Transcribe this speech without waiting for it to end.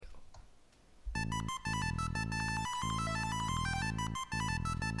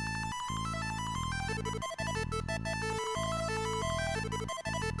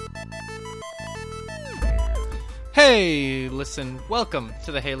Hey, listen, welcome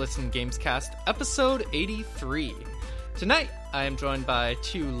to the Hey Listen Gamescast, episode 83. Tonight, I am joined by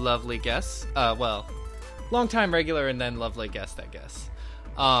two lovely guests. Long-time regular and then lovely guest, I guess.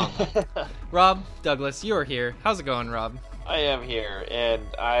 Rob, Douglas, you're here. How's it going, Rob? I am here, and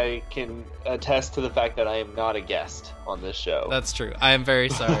I can attest to the fact that I am not a guest on this show. That's true. I am very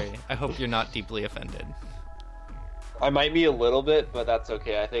sorry. I hope you're not deeply offended. I might be a little bit, but that's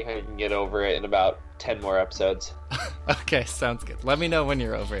okay. I think I can get over it in about 10 more episodes. Okay, sounds good. Let me know when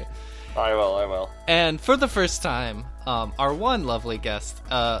you're over it. I will. And for the first time, our one lovely guest,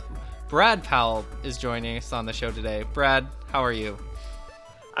 Brad Powell, is joining us on the show today. Brad, how are you?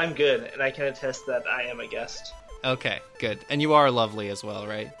 I'm good, and I can attest that I am a guest. Okay, good. And you are lovely as well,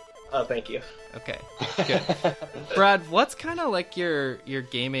 right? Oh, thank you. Okay, good. Brad, what's kind of like your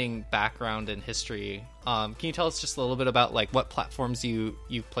gaming background and history? Can you tell us just a little bit about like what platforms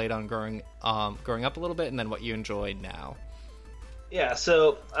you've played on growing up a little bit, and then what you enjoy now? Yeah,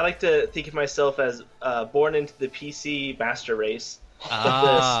 so I like to think of myself as born into the PC master race.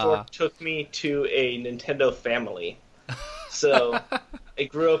 The stork took me to a Nintendo family. So I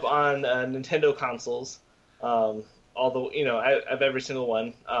grew up on Nintendo consoles. Although, I have every single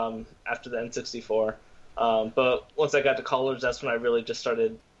one after the N64. But once I got to college, that's when I really just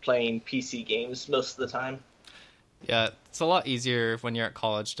started playing PC games most of the time. Yeah, it's a lot easier when you're at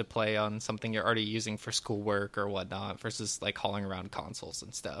college to play on something you're already using for schoolwork or whatnot versus like hauling around consoles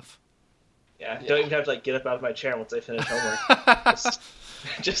and stuff. Yeah, don't even have to get up out of my chair once I finish homework.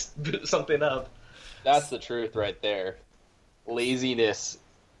 just boot something up. That's the truth right there. Laziness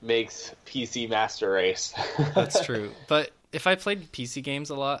makes PC master race. That's true. But if I played PC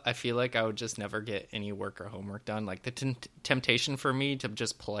games a lot, I feel like I would just never get any work or homework done. Like the temptation for me to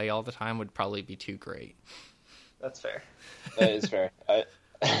just play all the time would probably be too great. That's fair. That is fair.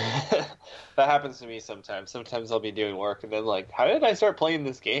 That happens to me sometimes. Sometimes I'll be doing work and then how did I start playing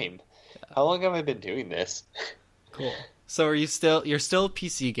this game? Yeah. How long have I been doing this? Cool. So you're still a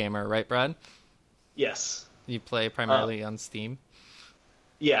PC gamer, right, Brad? Yes. You play primarily on Steam?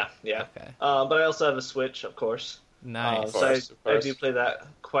 Yeah. Okay. But I also have a Switch, of course. Nice. So I do play that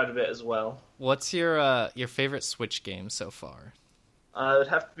quite a bit as well. What's your favorite Switch game so far? It would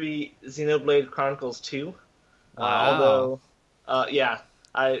have to be Xenoblade Chronicles 2. Wow.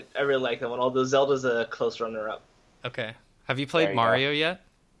 I really like that one. Although Zelda's a close runner-up. Okay. Have you played Mario yet?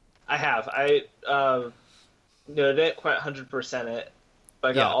 I have. I didn't quite 100% it,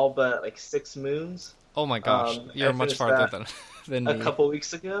 but I got all but 6 moons. Oh my gosh, you're much farther than me. A couple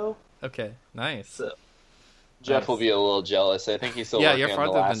weeks ago. Okay, nice. So, Jeff will be a little jealous. I think he's still you're working on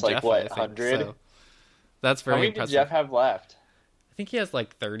farther the last, than Jeff, 100? So that's very impressive. How many did Jeff have left? I think he has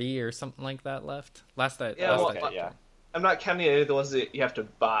 30 or something like that left. I'm not counting any of the ones that you have to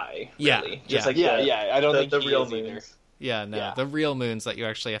buy. Really. Yeah, Just I don't think the he real is moons. either. Yeah, no, the real moons that you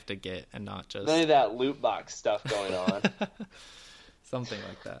actually have to get and not just none of that loot box stuff going on. Something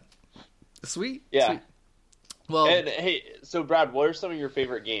like that. Sweet. Yeah. Sweet. Well, and hey, so Brad, what are some of your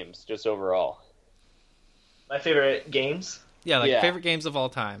favorite games, just overall? My favorite games? Yeah, favorite games of all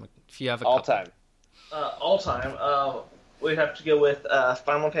time. If you have a all couple. time. All time. We'd have to go with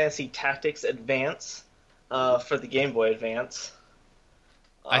Final Fantasy Tactics Advance for the Game Boy Advance.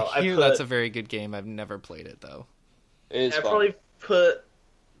 I hear that's a very good game. I've never played it though. It is I fun. probably put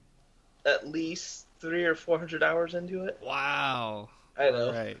at least 300 or 400 hours into it. Wow. I know.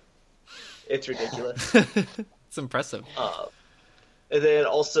 All right. It's ridiculous. It's impressive. And then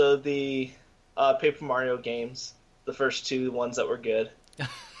also the Paper Mario games, the first 2 ones that were good.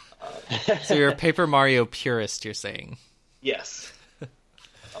 So you're a Paper Mario purist, you're saying? Yes.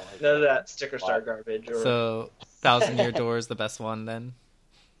 None of that sticker star garbage. So 1,000 Year Door is the best one then?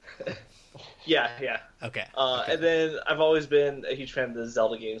 Yeah. Okay. And then I've always been a huge fan of the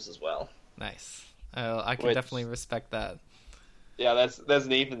Zelda games as well. Nice. I can definitely respect that. Yeah, that's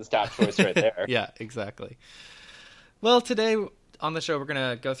Nathan's top choice right there. Yeah, exactly. Well, today on the show, we're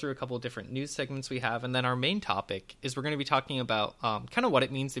going to go through a couple of different news segments we have, and then our main topic is we're going to be talking about kind of what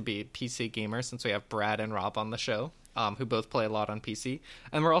it means to be a PC gamer, since we have Brad and Rob on the show, who both play a lot on PC.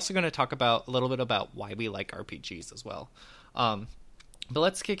 And we're also going to talk about a little bit about why we like RPGs as well. But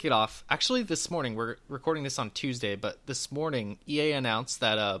let's kick it off. Actually, this morning, we're recording this on Tuesday, but this morning, EA announced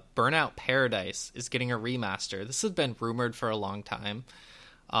that Burnout Paradise is getting a remaster. This has been rumored for a long time,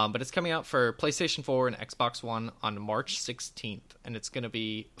 but it's coming out for PlayStation 4 and Xbox One on March 16th, and it's going to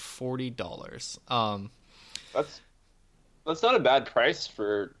be $40. That's not a bad price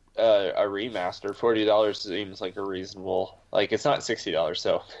for a remaster. $40 seems like a reasonable. Like it's not $60,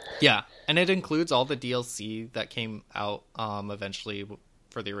 so Yeah, and it includes all the DLC that came out eventually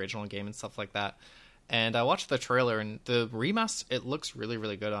for the original game and stuff like that. And I watched the trailer, and the remaster, it looks really,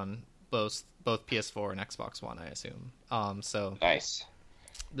 really good on both PS4 and Xbox One, I assume. So nice.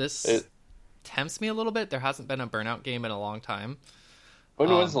 This tempts me a little bit. There hasn't been a Burnout game in a long time. When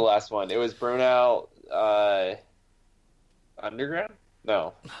was the last one? It was Burnout Underground?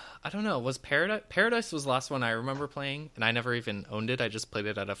 No. I don't know. Was Paradise was the last one I remember playing, and I never even owned it. I just played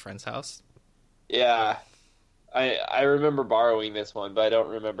it at a friend's house. Yeah. I remember borrowing this one, but I don't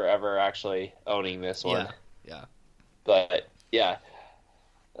remember ever actually owning this one. Yeah. But yeah.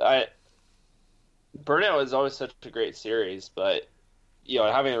 Burnout is always such a great series, but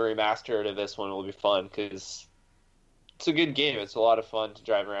having a remaster to this one will be fun because it's a good game. It's a lot of fun to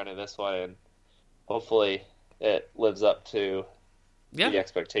drive around in this one, and hopefully it lives up to the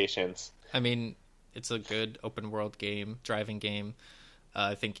expectations. I mean, it's a good open world game, driving game.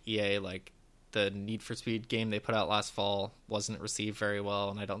 I think EA, like the Need for Speed game they put out last fall, wasn't received very well,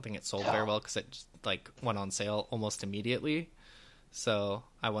 and I don't think it sold very well because it just, went on sale almost immediately. So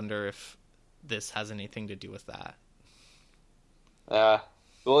I wonder if this has anything to do with that.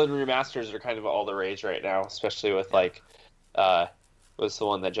 Well, and remasters are kind of all the rage right now, especially with what's the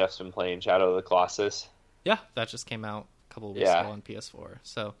one that Jeff's been playing, Shadow of the Colossus? Yeah, that just came out a couple of weeks ago on PS4.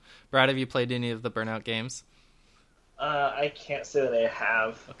 So, Brad, have you played any of the Burnout games? I can't say that I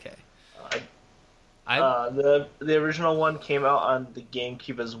have. Okay. The original one came out on the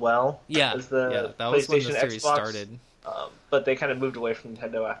GameCube as well. Yeah, as the that was when the series Xbox, started. But they kind of moved away from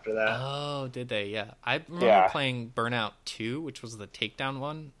Nintendo after that. Oh, did they? Yeah. I remember playing Burnout 2, which was the Takedown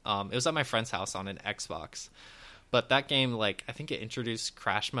one. It was at my friend's house on an Xbox. But that game, I think it introduced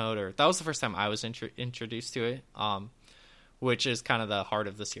Crash Mode, or that was the first time I was introduced to it, which is kind of the heart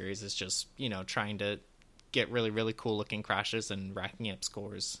of the series, is just, trying to get really, really cool looking crashes and racking up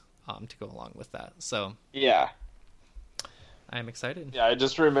scores to go along with that. So yeah, I'm excited. Yeah, I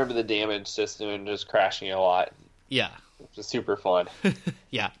just remember the damage system and just crashing a lot. Yeah. Which is super fun.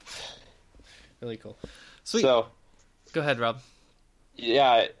 Yeah. Really cool. Sweet. So, go ahead, Rob.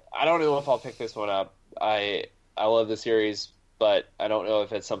 Yeah, I don't know if I'll pick this one up. I love the series, but I don't know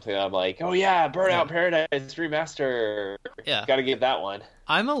if it's something I'm like, oh yeah, Burnout Paradise Remaster. Yeah. Gotta get that one.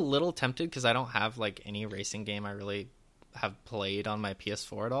 I'm a little tempted because I don't have any racing game I really have played on my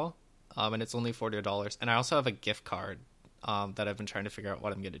PS4 at all. And it's only $40. And I also have a gift card that I've been trying to figure out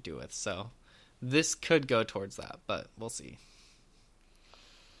what I'm going to do with. So this could go towards that, but we'll see.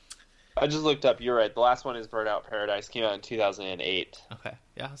 I just looked up. You're right. The last one is Burnout Paradise. Came out in 2008. Okay.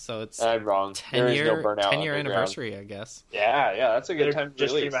 Yeah, so it's I'm wrong. 10-year anniversary, I guess. Yeah, that's a good time to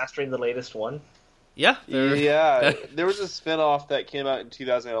just release. remastering the latest one. Yeah. Yeah. There was a spin-off that came out in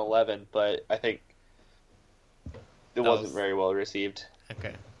 2011, but I think it wasn't very well received.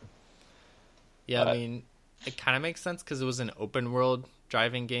 Okay. Yeah, I mean, it kind of makes sense because it was an open world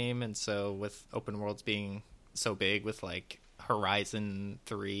driving game, and so with open worlds being so big with Horizon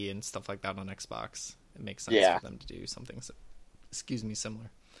 3 and stuff like that on Xbox, it makes sense for them to do something similar.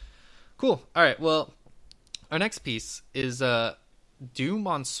 Cool. All right, well, our next piece is Doom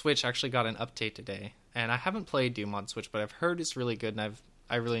on Switch actually got an update today, and I haven't played Doom on Switch, but I've heard it's really good, and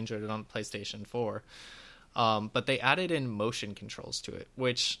I really enjoyed it on PlayStation 4. But they added in motion controls to it,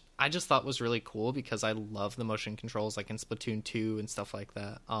 which I just thought was really cool because I love the motion controls in Splatoon 2 and stuff like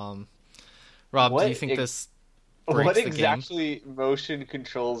that. Rob, do you think this breaks what the game? exactly motion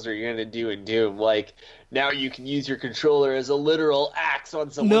controls are you going to do in Doom? Now you can use your controller as a literal axe on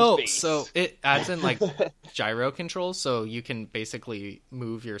someone's face. So it adds in gyro controls, so you can basically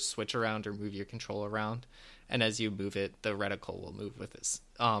move your Switch around or move your controller around. And as you move it, the reticle will move with this.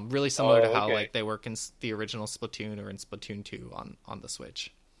 Really similar to how they work in the original Splatoon or in Splatoon 2 on the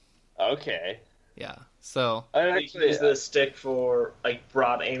Switch. Okay. Yeah. So I actually use the stick for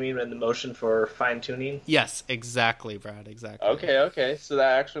broad aiming and the motion for fine tuning. Yes, exactly, Brad. Exactly. Okay. So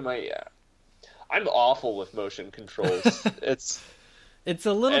that actually might. Yeah. I'm awful with motion controls. It's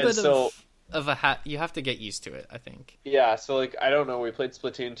a little bit of a hat. You have to get used to it, I think. Yeah. So I don't know. We played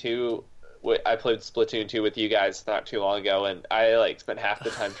Splatoon 2. I played Splatoon 2 with you guys not too long ago, and I spent half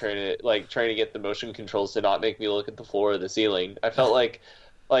the time trying to get the motion controls to not make me look at the floor or the ceiling. I felt like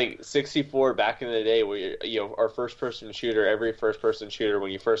 64 back in the day, where our first person shooter, every first person shooter,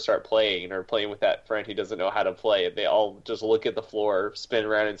 when you first start playing or playing with that friend who doesn't know how to play, they all just look at the floor, spin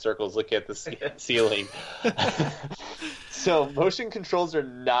around in circles, look at the ceiling. So motion controls are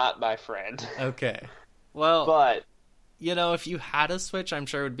not my friend. Okay, well, but. If you had a Switch, I'm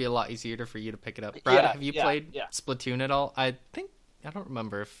sure it would be a lot easier for you to pick it up. Brad, have you played Splatoon at all? I think I don't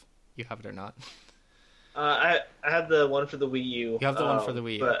remember if you have it or not. I had the one for the Wii U. You have the one for the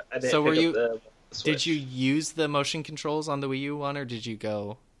Wii U. But I didn't so pick up the Switch. Did you use the motion controls on the Wii U one, or did you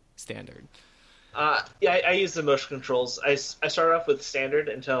go standard? Yeah, I used the motion controls. I started off with standard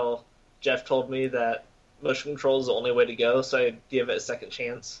until Jeff told me that motion control is the only way to go, so I gave it a second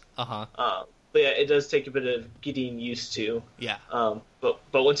chance. But yeah, it does take a bit of getting used to. Yeah. But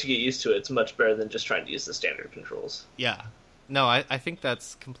once you get used to it, it's much better than just trying to use the standard controls. Yeah. No, I think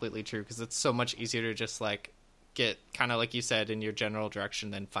that's completely true, because it's so much easier to just like get kind of like you said in your general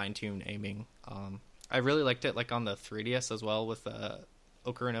direction than fine-tune aiming. I really liked it like on the 3DS as well with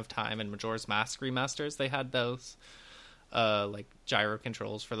Ocarina of Time and Majora's Mask remasters. They had those like gyro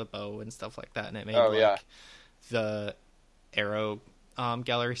controls for the bow and stuff like that, and it made the arrow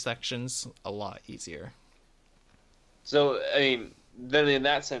gallery sections a lot easier. So, I mean, then in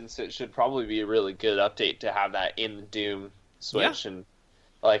that sense, it should probably be a really good update to have that in the Doom Switch and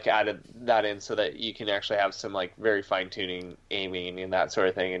like added that in so that you can actually have some like very fine tuning aiming and that sort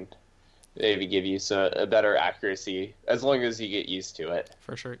of thing, and maybe give you a better accuracy as long as you get used to it.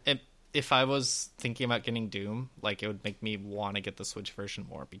 For sure. If I was thinking about getting Doom, like it would make me want to get the Switch version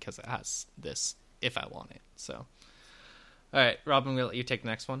more because it has this if I want it. So, all right, Rob, I'm gonna let you take the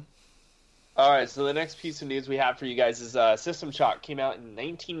next one. All right, so the next piece of news we have for you guys is System Shock came out in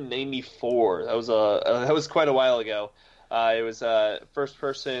 1994. That was quite a while ago. It was a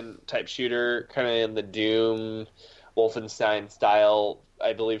first-person type shooter, kind of in the Doom, Wolfenstein style,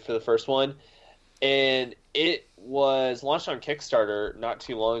 I believe, for the first one. And it was launched on Kickstarter not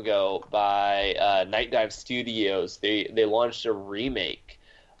too long ago by Night Dive Studios. They launched a remake,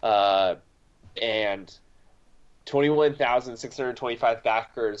 and 21,625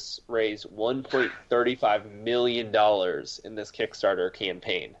 backers raised $1.35 million in this Kickstarter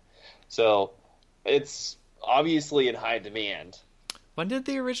campaign. So it's obviously in high demand. When did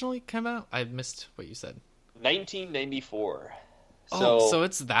they originally come out? I missed what you said. 1994. So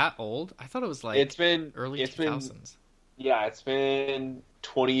it's that old? I thought it was like early 2000s. It's been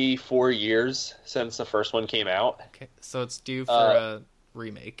 24 years since the first one came out. Okay, so it's due for a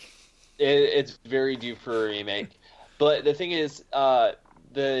remake. It's very due for a remake. But the thing is,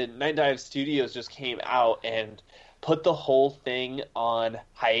 the Night Dive Studios just came out and put the whole thing on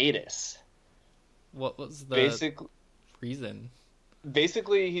hiatus. What was the reason?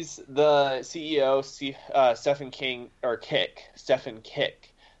 Basically, he's the CEO, Stephen Kick,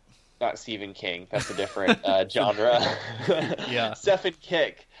 not Stephen King. That's a different genre. Yeah. Stephen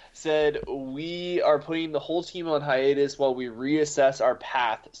Kick said, "We are putting the whole team on hiatus while we reassess our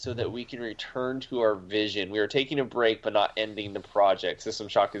path so that we can return to our vision. We are taking a break, but not ending the project. System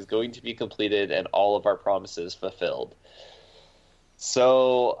Shock is going to be completed and all of our promises fulfilled."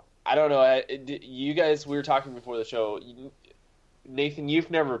 So, I don't know. You guys, we were talking before the show. Nathan,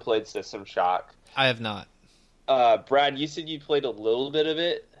 you've never played System Shock. I have not. Brad, you said you played a little bit of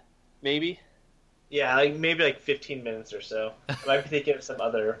it, maybe? Yeah, maybe 15 minutes or so. I might be thinking of some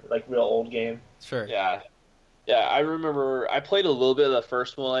other real old game. Sure. Yeah, I remember I played a little bit of the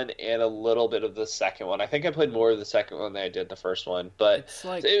first one and a little bit of the second one. I think I played more of the second one than I did the first one, but it's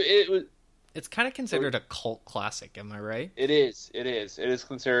like it's kind of considered a cult classic. Am I right? It is. It is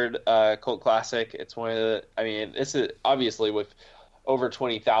considered a cult classic. It's one of the. I mean, this is obviously with over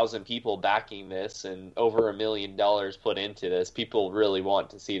 20,000 people backing this and over $1 million put into this. People really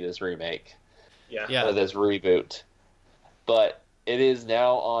want to see this remake. Yeah. Or this reboot. But it is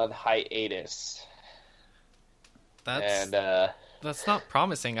now on hiatus. That's not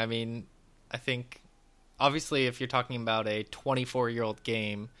promising. I mean, I think obviously if you're talking about a 24-year-old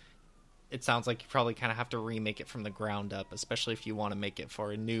game, it sounds like you probably kind of have to remake it from the ground up, especially if you want to make it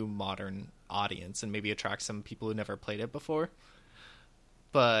for a new modern audience and maybe attract some people who never played it before.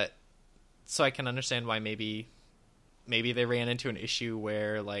 But so I can understand why maybe they ran into an issue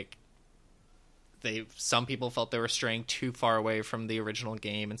where some people felt they were straying too far away from the original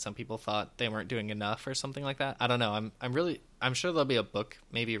game, and some people thought they weren't doing enough or something like that. I don't know. I'm sure there'll be a book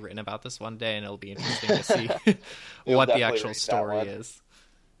maybe written about this one day, and it'll be interesting to see what the actual story is.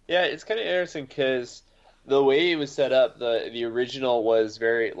 Yeah, it's kind of interesting because the way it was set up, the original was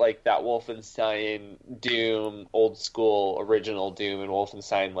very like that Wolfenstein Doom, old school original Doom and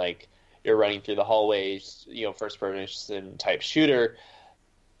Wolfenstein, you're running through the hallways, first person type shooter,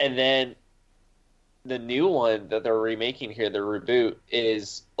 and then the new one that they're remaking here, the reboot,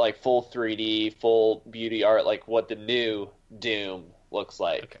 is full 3D, full beauty art, like what the new Doom looks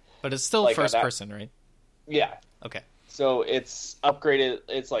like. Okay. But it's still first person, right? Yeah. Okay. So it's upgraded.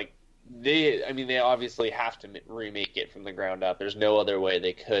 It's they obviously have to remake it from the ground up. There's no other way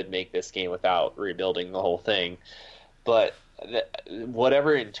they could make this game without rebuilding the whole thing. But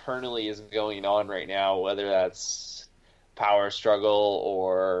whatever internally is going on right now, whether that's power struggle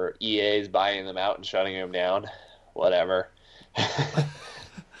or EA is buying them out and shutting them down, whatever.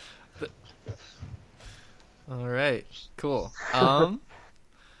 All right, cool.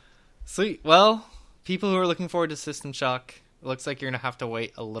 Sweet. Well, people who are looking forward to System Shock, it looks like you're gonna have to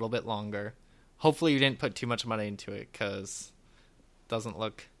wait a little bit longer. Hopefully, you didn't put too much money into it because it doesn't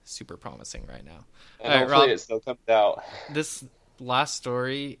look super promising right now. And hopefully, Rob, it still comes out. This last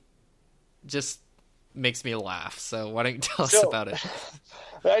story just makes me laugh. So why don't you tell us about it?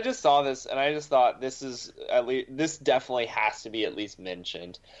 I just saw this and I just thought this definitely has to be at least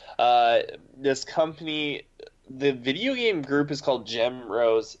mentioned. This company, the video game group is called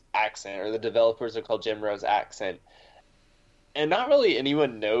Gemrose Accent, or the developers are called Gemrose Accent. And not really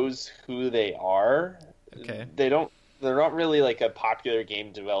anyone knows who they are. Okay. They're not really like a popular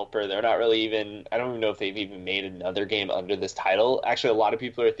game developer. They're not really even, I don't even know if they've even made another game under this title. Actually, a lot of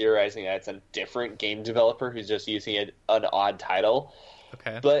people are theorizing that it's a different game developer who's just using an odd title.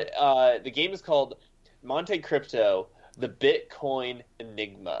 Okay. But the game is called Monte Crypto, the Bitcoin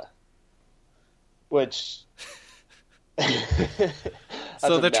Enigma. Which...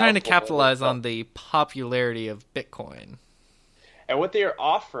 So they're trying to capitalize on the popularity of Bitcoin. And what they are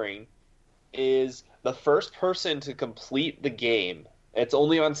offering is the first person to complete the game. It's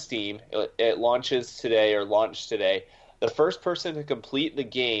only on Steam. It launches today or launched today. The first person to complete the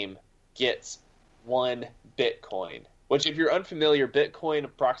game gets 1 Bitcoin. Which, if you're unfamiliar, Bitcoin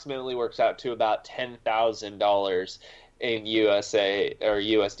approximately works out to about $10,000 in USA or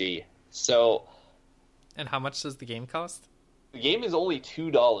USD. So, and how much does the game cost? The game is only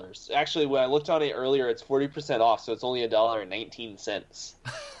 $2. Actually, when I looked on it earlier, it's 40% off, so it's only $1.19.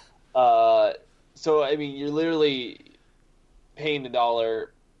 So, I mean, you're literally paying $1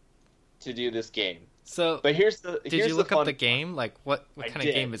 to do this game. So, but did you look up the game? Like, what kind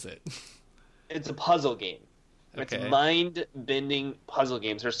of game is it? It's a puzzle game. Okay. It's mind-bending puzzle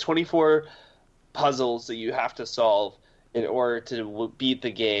games. There's 24 puzzles that you have to solve in order to beat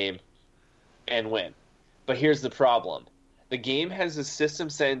the game and win. But here's the problem. The game has a system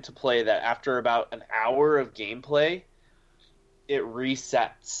set into play that after about an hour of gameplay, it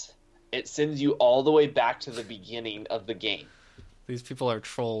resets. It sends you all the way back to the beginning of the game. These people are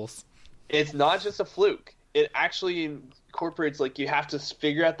trolls. It's not just a fluke. It actually incorporates, like, you have to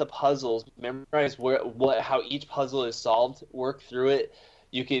figure out the puzzles, memorize how each puzzle is solved, work through it.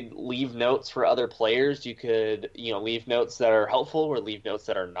 You could leave notes for other players. You could, leave notes that are helpful or leave notes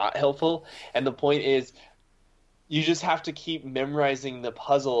that are not helpful. And the point is, you just have to keep memorizing the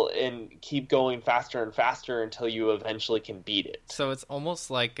puzzle and keep going faster and faster until you eventually can beat it. So it's almost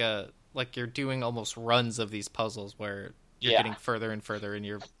like you're doing almost runs of these puzzles where you're getting further and further and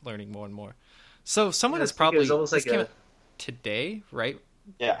you're learning more and more. So someone is probably came out today, right?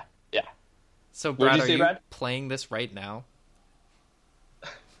 Yeah. So Brad, are you playing this right now?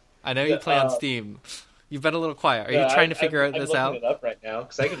 I know you play on Steam. You've been a little quiet. Are you trying to figure this out? I'm looking it up right now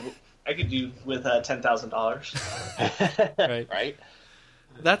because I could do with $10,000. Right.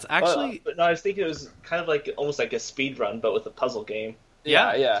 That's actually. But no, I was thinking it was kind of like almost like a speed run, but with a puzzle game.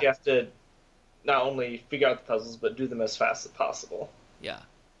 Yeah. So you have to not only figure out the puzzles, but do them as fast as possible. Yeah.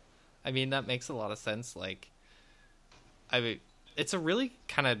 I mean, that makes a lot of sense. Like, it's a really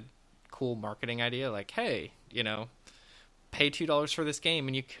kind of cool marketing idea. Like, hey, pay $2 for this game,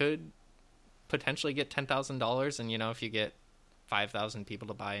 and you could potentially get $10,000. And if you get 5,000 people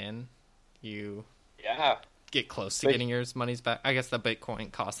to buy in, you get close to getting your money's back. I guess the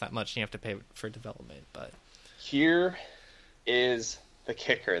Bitcoin costs that much, and you have to pay for development. But here is the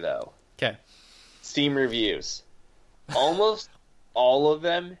kicker, though. Okay. Steam reviews. Almost all of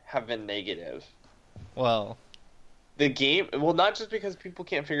them have been negative. Well, the game, not just because people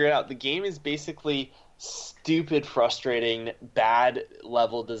can't figure it out. The game is basically stupid, frustrating, bad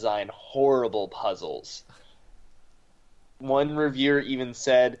level design, horrible puzzles. One reviewer even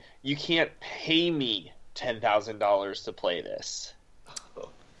said, "You can't pay me $10,000 to play this."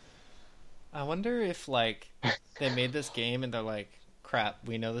 I wonder if they made this game and they're like, crap,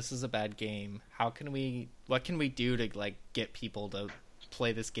 we know this is a bad game. What can we do to get people to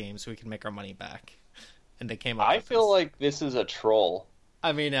play this game so we can make our money back? And they came up with feel like this is a troll.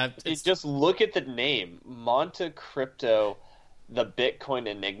 I mean, just look at the name, Monte Crypto, the Bitcoin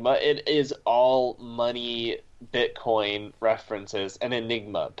Enigma. It is all money, Bitcoin references, an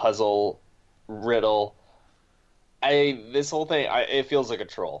enigma, puzzle, riddle. This whole thing, it feels like a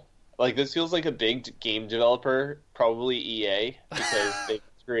troll. Like, this feels like a big game developer, probably EA, because they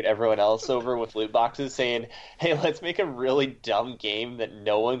screwed everyone else over with loot boxes, saying, "Hey, let's make a really dumb game that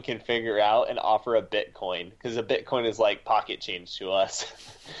no one can figure out and offer a Bitcoin, because a Bitcoin is like pocket change to us."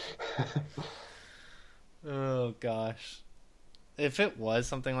 Oh gosh. If it was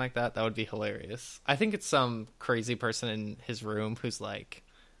something like that, that would be hilarious. I think it's some crazy person in his room who's like,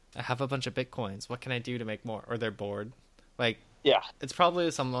 I have a bunch of Bitcoins. What can I do to make more? Or they're bored. Like, yeah, it's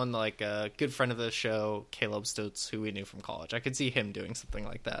probably someone like a good friend of the show, Caleb Stutz, who we knew from college. I could see him doing something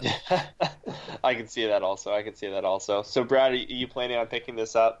like that. I can see that also. So, Brad, are you planning on picking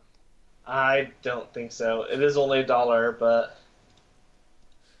this up? I don't think so. It is only $1, but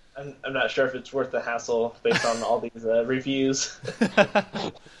I'm not sure if it's worth the hassle based on all these reviews.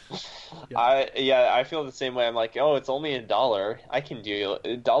 I feel the same way. I'm like, oh, it's only $1. I can do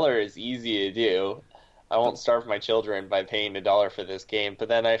 $1 is easy to do. I won't starve my children by paying $1 for this game. But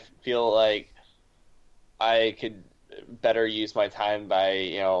then I feel like I could better use my time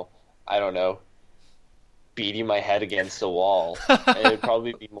by, I don't know, beating my head against a wall. It'd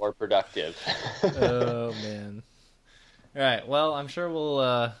probably be more productive. Oh man. All right. Well, I'm sure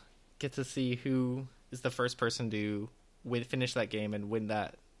we'll get to see who is the first person to finish that game and win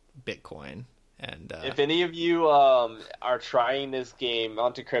that Bitcoin. And if any of you are trying this game,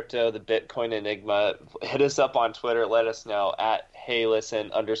 Monte Crypto, the Bitcoin Enigma, hit us up on Twitter. Let us know at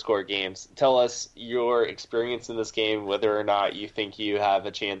heylisten_games. Tell us your experience in this game, whether or not you think you have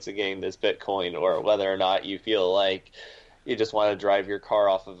a chance of getting this Bitcoin, or whether or not you feel like you just want to drive your car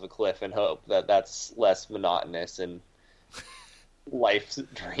off of a cliff and hope that that's less monotonous and life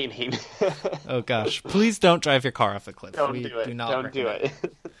draining. Oh gosh, please don't drive your car off a cliff. Don't do it.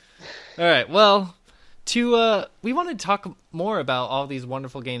 All right, well, we want to talk more about all these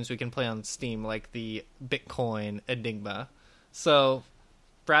wonderful games we can play on Steam, like the Bitcoin Enigma. So,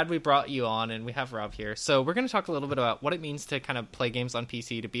 Brad, we brought you on, and we have Rob here. So we're going to talk a little bit about what it means to kind of play games on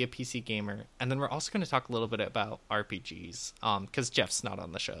PC, to be a PC gamer, and then we're also going to talk a little bit about RPGs, because Jeff's not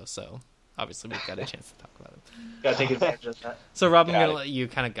on the show, so obviously we've got a chance to talk about it. Gotta take advantage of that. So, Rob, I'm going to let you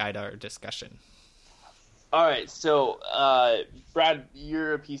kind of guide our discussion. All right, so Brad,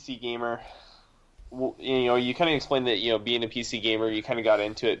 you're a PC gamer. You kind of explained that being a PC gamer, you kind of got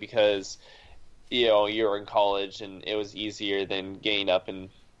into it because you were in college and it was easier than getting up and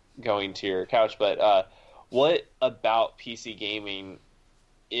going to your couch. But what about PC gaming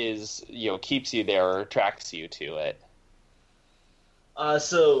is keeps you there or attracts you to it?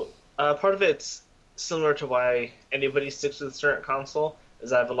 So part of it's similar to why anybody sticks with a certain console.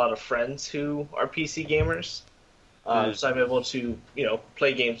 Is I have a lot of friends who are PC gamers, so I'm able to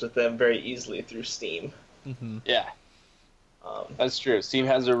play games with them very easily through Steam. Mm-hmm. Yeah, that's true. Steam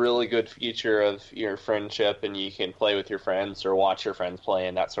has a really good feature of your friendship, and you can play with your friends or watch your friends play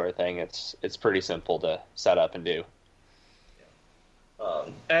and that sort of thing. It's pretty simple to set up and do.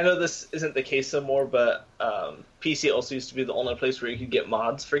 And I know this isn't the case anymore, but PC also used to be the only place where you could get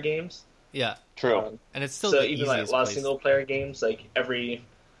mods for games. Yeah, true. And it's still so the even like a lot of single player games, like every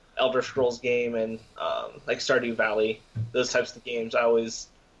Elder Scrolls game and like Stardew Valley, those types of games, I always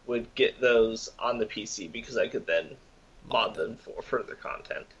would get those on the PC because I could then mod them for further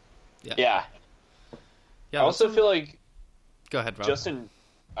content. Yeah. I also feel like go ahead, Rob.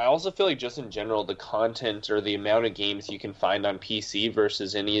 I also feel like just in general, the content or the amount of games you can find on PC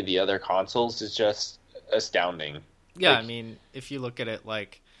versus any of the other consoles is just astounding. Yeah, I mean, if you look at it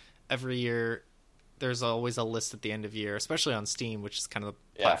like every year, there's always a list at the end of year, especially on Steam, which is kind of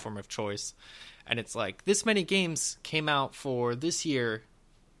the platform of choice. And it's like, this many games came out for this year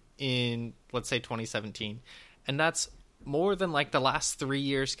in, let's say, 2017. And that's more than like the last 3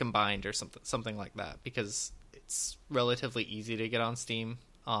 years combined or something like that, because it's relatively easy to get on Steam,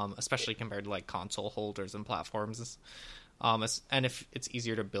 especially compared to like console holders and platforms. And if it's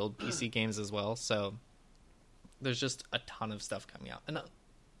easier to build PC games as well. So there's just a ton of stuff coming out. And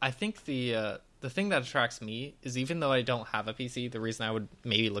I think the thing that attracts me is, even though I don't have a PC, the reason I would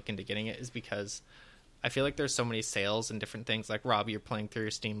maybe look into getting it is because I feel like there's so many sales and different things. Like, Rob, you're playing through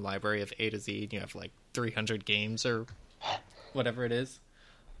your Steam library of A to Z, and you have like 300 games or whatever it is.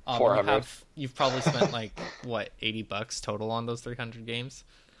 400. You've probably spent like, what, $80 total on those 300 games?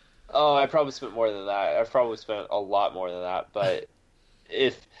 Oh, I probably spent more than that. I've probably spent a lot more than that, but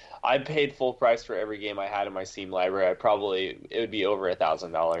if I paid full price for every game I had in my Steam library, it would be over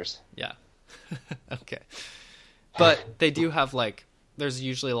 $1,000. Yeah. Okay. But they do have like, there's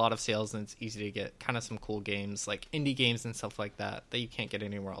usually a lot of sales, and it's easy to get kind of some cool games, like indie games and stuff like that you can't get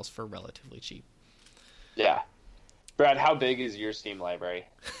anywhere else for relatively cheap. Yeah. Brad, how big is your Steam library?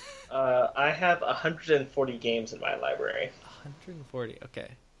 I have 140 games in my library. 140, okay.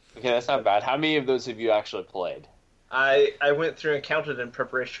 Okay, that's not bad. How many of those have you actually played? I went through and counted in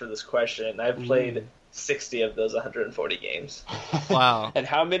preparation for this question, and I've played 60 of those 140 games. Wow. And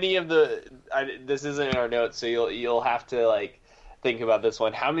how many of this isn't in our notes, so you'll have to like think about this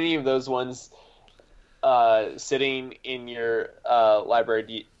one. How many of those ones sitting in your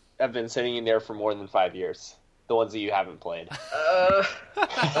library have been sitting in there for more than 5 years? The ones that you haven't played.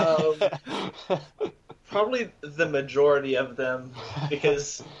 Probably the majority of them,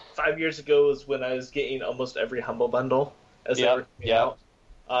 because 5 years ago was when I was getting almost every Humble Bundle as they were coming out.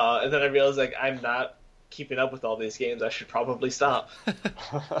 And then I realized like I'm not keeping up with all these games. I should probably stop.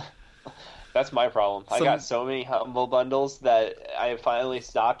 That's my problem. I got so many Humble Bundles that I finally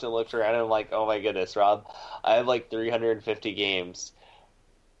stopped and looked around and I'm like, oh my goodness, Rob, I have like 350 games.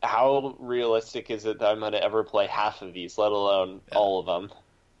 How realistic is it that I'm going to ever play half of these, let alone all of them?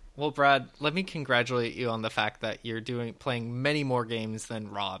 Well, Brad, let me congratulate you on the fact that you're playing many more games than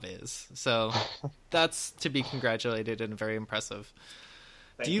Rob is. So that's to be congratulated and very impressive.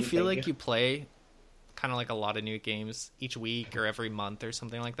 Do you feel like you play kind of like a lot of new games each week or every month or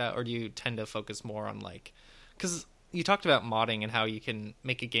something like that? Or do you tend to focus more on like... Because you talked about modding and how you can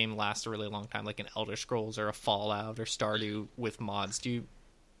make a game last a really long time, like an Elder Scrolls or a Fallout or Stardew with mods.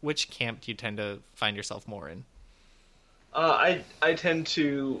 Which camp do you tend to find yourself more in? I tend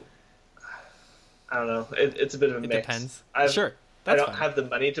to... I don't know. It's a bit of a mix. It depends. Sure. I don't have the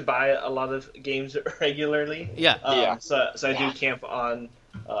money to buy a lot of games regularly. Yeah. So I do camp on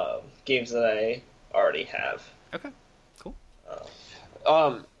games that I already have. Okay. Cool.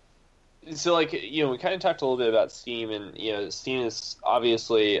 So like, you know, we kind of talked a little bit about Steam, and you know, Steam is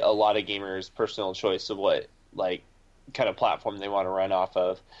obviously a lot of gamers' personal choice of what like kind of platform they want to run off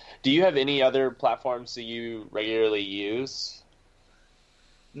of. Do you have any other platforms that you regularly use?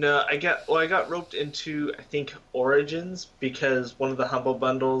 No, I got roped into, I think, Origins, because one of the Humble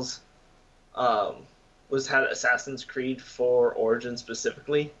Bundles had Assassin's Creed for Origins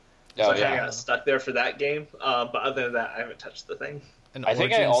specifically. So I kind of got stuck there for that game. But other than that, I haven't touched the thing. And I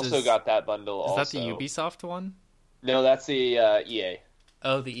think I also got that bundle. Is that the Ubisoft one? No, that's the EA.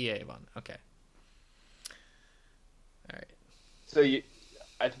 Oh, the EA one. Okay. All right. So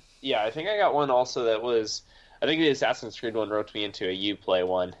I think I got one also that was... I think the Assassin's Creed one roped me into a Uplay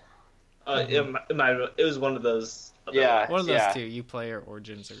one. It was one of those. Yeah, one of those two. Uplay or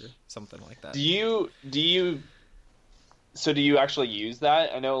Origins or something like that. Do you actually use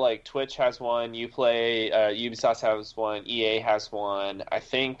that? I know like Twitch has one, Uplay, Ubisoft has one, EA has one. I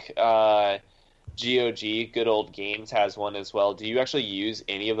think GOG, Good Old Games, has one as well. Do you actually use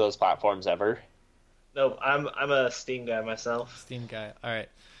any of those platforms ever? No, I'm a Steam guy myself. Steam guy. All right.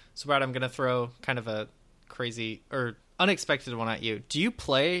 So Brad, I'm gonna throw kind of a crazy or unexpected one at you. Do you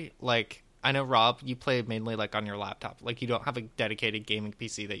play, like, I know Rob, you play mainly like on your laptop, like you don't have a dedicated gaming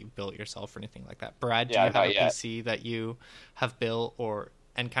PC that you built yourself or anything like that? Brad, do you have a PC that you have built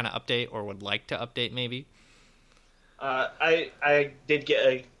and kind of update or would like to update maybe? I did get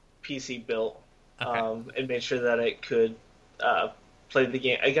a PC built, and made sure that it could play the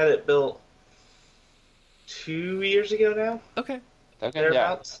game. I got it built 2 years ago now. Okay,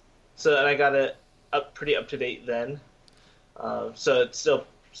 thereabouts. So, and I got it pretty up to date then. So it still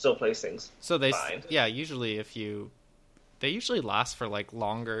plays things. So fine. Usually they usually last for like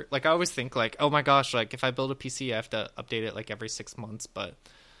longer. Like I always think like, oh my gosh, like if I build a PC, I have to update it like every 6 months. But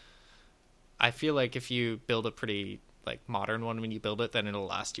I feel like if you build a pretty like modern one when you build it, then it'll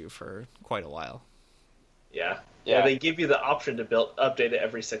last you for quite a while. Yeah. They give you the option to update it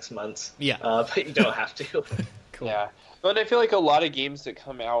every 6 months. Yeah, but you don't have to. Cool. Yeah. But I feel like a lot of games that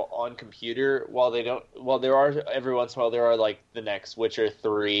come out on computer, there are every once in a while there are like the next Witcher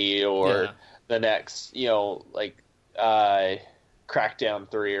 3 or the next, you know, like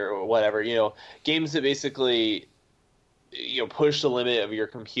Crackdown 3 or whatever, you know, games that basically, you know, push the limit of your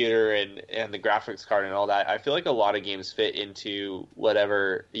computer and the graphics card and all that. I feel like a lot of games fit into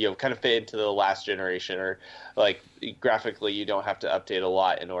whatever, you know, kind of fit into the last generation, or like graphically you don't have to update a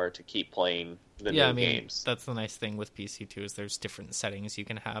lot in order to keep playing the new games. That's the nice thing with PC too, is there's different settings you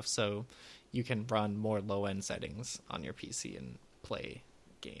can have, so you can run more low-end settings on your PC and play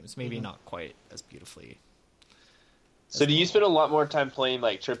games. Maybe not quite as beautifully. So do you spend a lot more time playing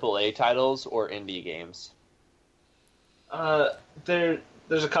like AAA titles or indie games?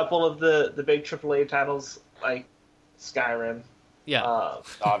 There's a couple of the big AAA titles like Skyrim. Yeah.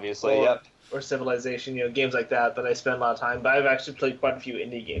 Obviously, or Civilization, you know, games like that I spend a lot of time. But I've actually played quite a few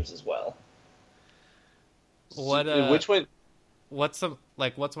indie games as well. Which one? What's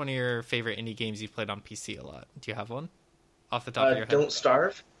one of your favorite indie games you've played on PC a lot? Do you have one off the top of your head? Don't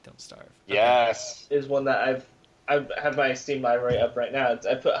Starve. Don't Starve. Yes, is one that I have my Steam library up right now.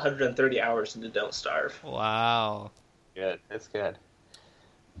 I put 130 hours into Don't Starve. Wow, good. It's good.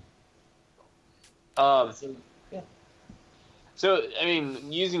 Yeah. So, I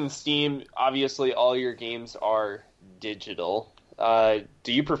mean, using Steam, obviously all your games are digital. Do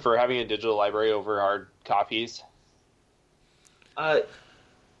you prefer having a digital library over hard copies?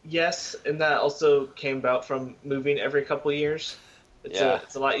 Yes, and that also came about from moving every couple of years.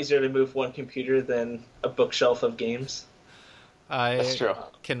 It's a lot easier to move one computer than a bookshelf of games. That's true.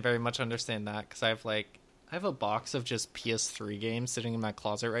 Can very much understand that because I have a box of just PS3 games sitting in my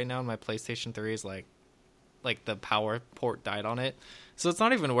closet right now, and my PlayStation 3 is like the power port died on it, so it's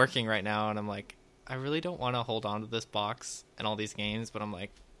not even working right now. And I'm like, I really don't want to hold on to this box and all these games, but I'm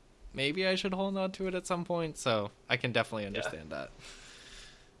like, maybe I should hold on to it at some point. So I can definitely understand that.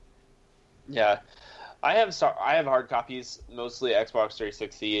 Yeah, I have hard copies, mostly Xbox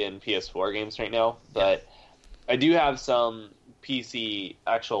 360 and PS4 games right now, but I do have some PC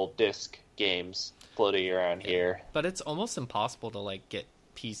actual disc games floating around here. But it's almost impossible to like get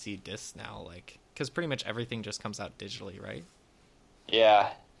PC discs now, like because pretty much everything just comes out digitally, right? Yeah.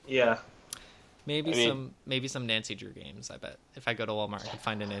 Yeah. Maybe some Nancy Drew games. I bet if I go to Walmart, I could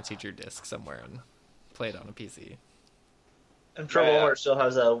find a Nancy Drew disc somewhere and play it on a PC. I'm sure Walmart still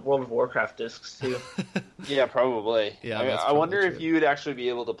has World of Warcraft discs too. Yeah, probably. Yeah, I wonder if you would actually be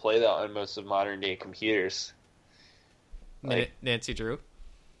able to play that on most of modern day computers. Like, Nancy Drew?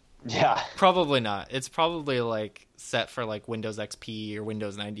 Yeah. Probably not. It's probably like set for like Windows XP or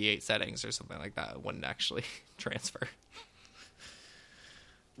Windows 98 settings or something like that. It wouldn't actually transfer.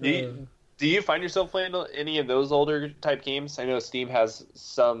 Do you find yourself playing any of those older type games? I know Steam has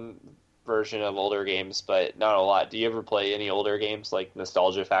some version of older games, but not a lot. Do you ever play any older games like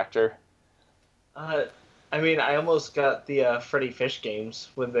Nostalgia Factor? I mean, I almost got the Freddy Fish games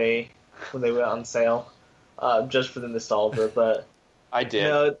when they went on sale, just for the nostalgia. But I did. You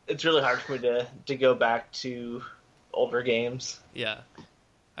know, it's really hard for me to go back to older games. Yeah,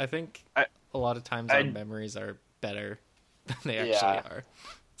 I think a lot of times our memories are better than they actually are.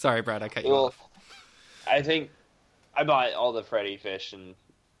 Sorry, Brad, I cut you off. I think I bought all the Freddy Fish and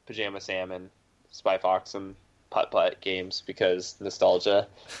Pajama Sam and Spy Fox and Putt Putt games because nostalgia.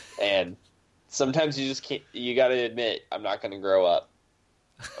 And sometimes you just can't. You got to admit, I'm not going to grow up.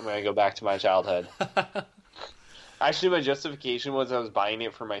 I'm going to go back to my childhood. Actually, my justification was I was buying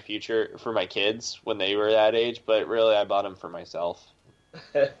it for my kids when they were that age. But really, I bought them for myself.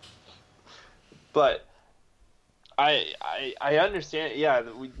 But I understand. Yeah,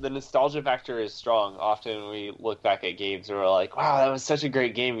 the nostalgia factor is strong. Often we look back at games and we're like, "Wow, that was such a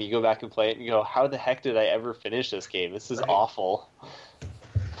great game." You go back and play it and you go, "How the heck did I ever finish this game? This is awful."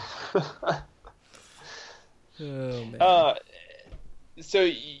 Oh, man. So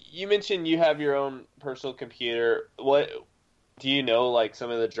you mentioned you have your own personal computer. What do you know? Like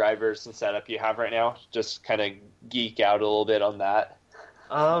some of the drivers and setup you have right now? Just kind of geek out a little bit on that.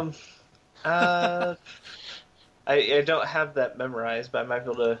 I don't have that memorized, but I might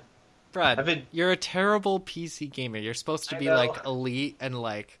be able to. Brad, you're a terrible PC gamer. You're supposed to be like elite and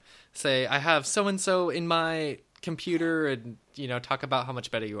like say, I have so and so in my computer, and talk about how much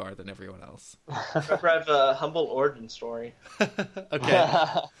better you are than everyone else. I have a humble origin story. Okay.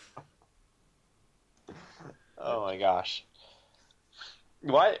 Oh my gosh.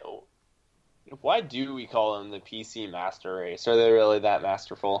 Why do we call them the PC Master Race? Are they really that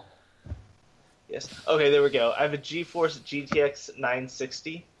masterful? Yes. Okay, there we go. I have a GeForce GTX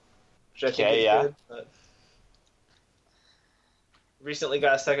 960, which I think is good. But recently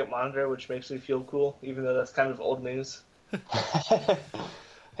got a second monitor, which makes me feel cool, even though that's kind of old news.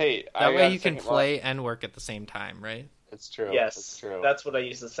 Hey, that way you can play and work at the same time, right? It's true. Yes, it's true. That's what I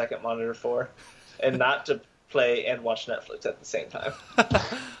use the second monitor for, and not to play and watch Netflix at the same time.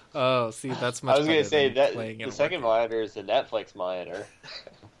 Oh, see, that's much. I was going to say that the second monitor is the Netflix monitor.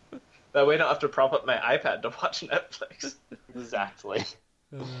 That way I don't have to prop up my iPad to watch Netflix. Exactly.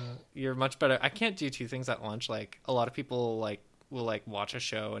 You're much better. I can't do two things at once. Like, a lot of people will watch a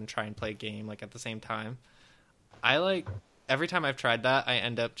show and try and play a game at the same time. Every time I've tried that, I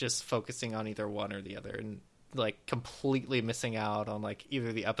end up just focusing on either one or the other and completely missing out on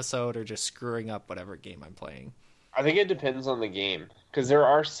either the episode or just screwing up whatever game I'm playing. I think it depends on the game, because there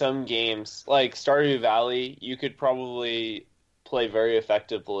are some games like Stardew Valley you could probably play very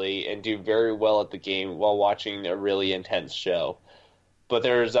effectively and do very well at the game while watching a really intense show. But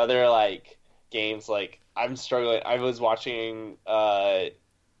there's other games I'm struggling. I was watching a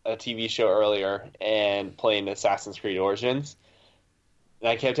TV show earlier and playing Assassin's Creed Origins, and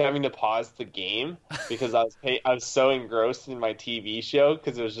I kept having to pause the game because I was so engrossed in my TV show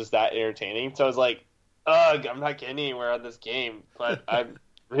because it was just that entertaining. So I was like, ugh, I'm not getting anywhere on this game, but I'm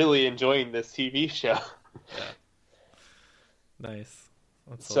really enjoying this TV show. Nice.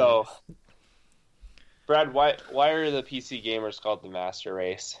 That's So, hilarious. Brad, why are the PC gamers called the Master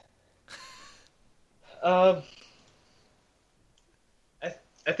Race? I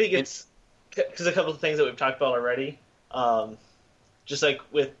I think it's because a couple of things that we've talked about already. Just like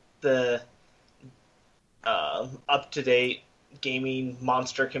with the up to date gaming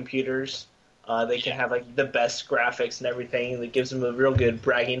monster computers, they can have like the best graphics and everything. That gives them a real good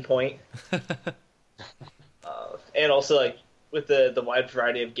bragging point. And also like with the wide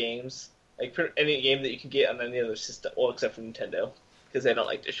variety of games, like any game that you can get on any other system, well, except for Nintendo, because they don't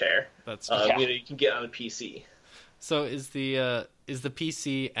like to share. That's you can get on a PC. So is the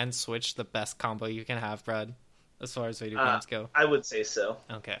PC and Switch the best combo you can have, Brad, as far as video games go? I would say so.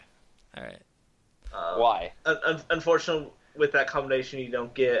 Okay, all right. Why? Unfortunately, with that combination, you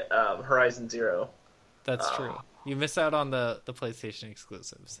don't get Horizon Zero. That's true. You miss out on the PlayStation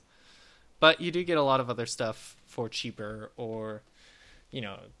exclusives, but you do get a lot of other stuff for cheaper, or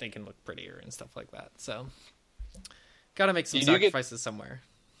they can look prettier and stuff like that. So, gotta make some sacrifices somewhere.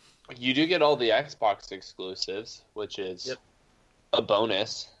 You do get all the Xbox exclusives, which is a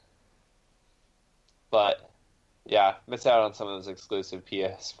bonus. But yeah, miss out on some of those exclusive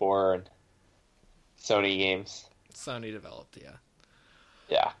PS4 and Sony games. Sony developed, yeah.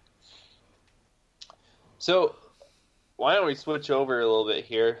 Yeah. So, why don't we switch over a little bit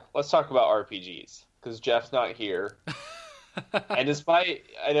here? Let's talk about RPGs, because Jeff's not here. And despite,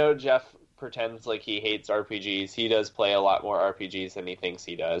 I know Jeff pretends like he hates RPGs, he does play a lot more RPGs than he thinks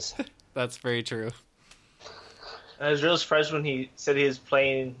he does. That's very true. I was real surprised when he said he was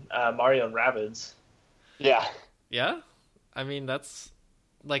playing Mario and Rabbids. Yeah. Yeah? I mean, that's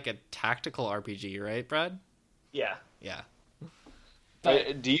like a tactical RPG, right, Brad? Yeah. Yeah.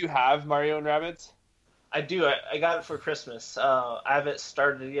 Do you have Mario and Rabbids? I do. I got it for Christmas. I haven't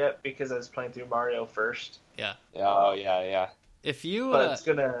started yet because I was playing through Mario first. Yeah. Oh, yeah. If you, but it's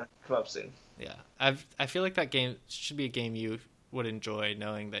gonna come up soon. Yeah, I feel like that game should be a game you would enjoy,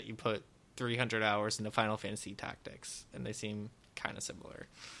 knowing that you put 300 hours into Final Fantasy Tactics, and they seem kind of similar.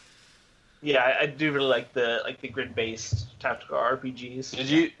 Yeah, I do really like the grid based tactical RPGs.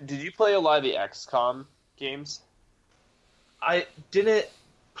 Did you play a lot of the XCOM games? I didn't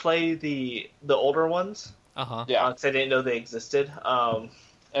play the older ones. Uh-huh. Yeah, because I didn't know they existed.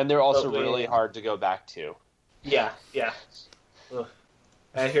 And they're also really hard to go back to. Yeah. Ugh.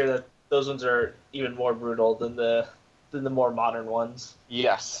 I hear that those ones are even more brutal than the more modern ones.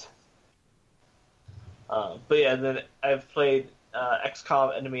 Yes. But yeah, and then I've played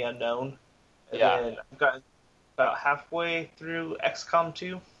XCOM Enemy Unknown. And then I've gotten about halfway through XCOM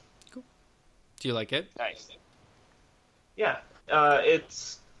 2. Cool. Do you like it? Nice. Yeah.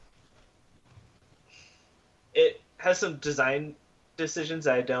 It has some design decisions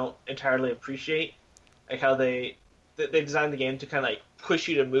that I don't entirely appreciate. Like how they designed the game to kind of like push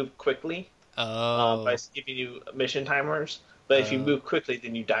you to move quickly by giving you mission timers. But if you move quickly,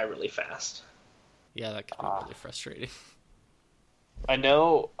 then you die really fast. Yeah, that can be really frustrating. I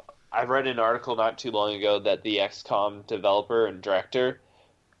know I read an article not too long ago that the XCOM developer and director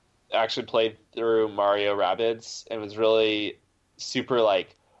actually played through Mario Rabbids and was really super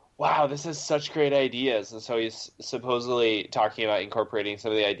like, wow, this is such great ideas. And so he's supposedly talking about incorporating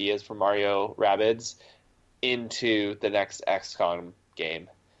some of the ideas from Mario Rabbids into the next XCOM game.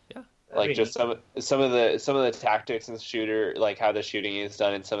 Yeah. Like just some of the tactics and shooter, like how the shooting is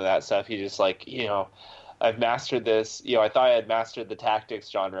done and some of that stuff. He just like, I've mastered this. I thought I had mastered the tactics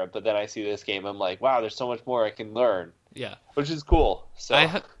genre, but then I see this game, I'm like, wow, there's so much more I can learn. Yeah. Which is cool. So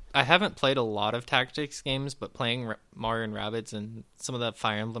I haven't played a lot of tactics games, but playing Mario and Rabbids and some of the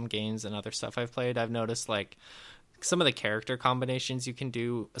Fire Emblem games and other stuff I've played, I've noticed like some of the character combinations you can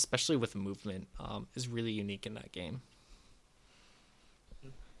do, especially with movement, is really unique in that game.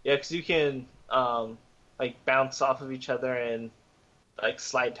 Yeah, because you can like bounce off of each other and like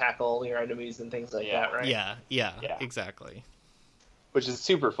slide tackle your enemies and things like that, right? Yeah, exactly. Which is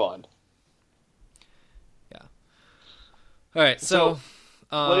super fun. Yeah. All right, so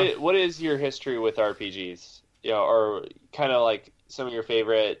what is your history with RPGs? Or kind of like some of your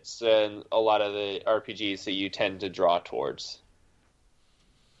favorites and a lot of the RPGs that you tend to draw towards.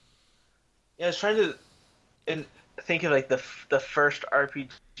 Yeah, I was trying to think of like the first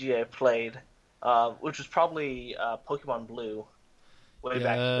RPG I played, which was probably Pokemon Blue, way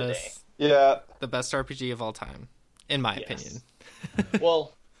back in the day. Yeah, the best RPG of all time, in my opinion.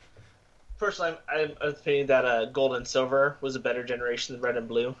 Well, personally, I'm of the opinion that Gold and Silver was a better generation than Red and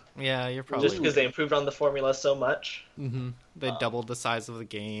Blue. Yeah, you're probably just because they improved on the formula so much. Mm-hmm. They doubled the size of the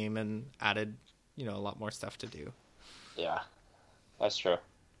game and added, a lot more stuff to do. Yeah, that's true.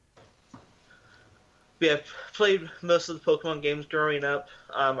 Yeah, I've played most of the Pokemon games growing up.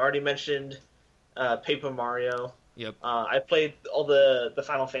 Already mentioned Paper Mario. Yep. I played all the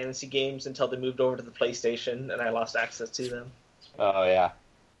Final Fantasy games until they moved over to the PlayStation, and I lost access to them. Oh, yeah.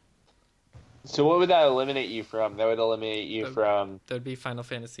 So what would that eliminate you from? That would eliminate you from... That would be Final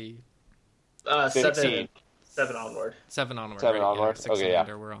Fantasy 7 onward. 7 onward. 7 right? onward? Yeah, 6 okay, and yeah.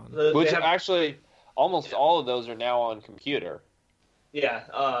 under we're on. Which actually, almost all of those are now on computer. Yeah,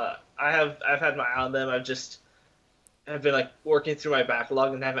 I've had my eye on them. I've been like working through my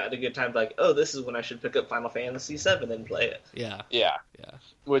backlog and haven't had a good time. Like, oh, this is when I should pick up Final Fantasy VII and play it. Yeah. Yeah. Yeah.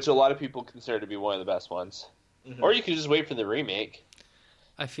 Which a lot of people consider to be one of the best ones. Mm-hmm. Or you could just wait for the remake.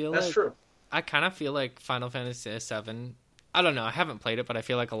 I feel that's like true. I kind of feel like Final Fantasy VII. I don't know. I haven't played it, but I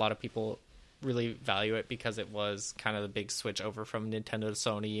feel like a lot of people really value it because it was kind of the big switch over from Nintendo to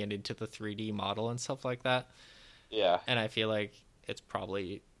Sony and into the 3D model and stuff like that. Yeah. And I feel like it's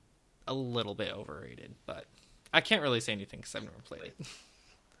probably a little bit overrated, but I can't really say anything because I've never played it.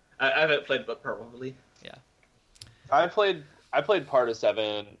 I haven't played, but probably. Yeah. I played part of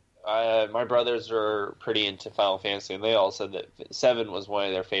 7. My brothers are pretty into Final Fantasy, and they all said that 7 was one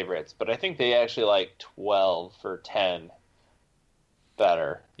of their favorites. But I think they actually like 12 or 10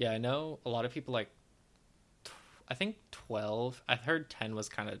 better. Yeah, I know a lot of people like. I think 12. I've heard 10 was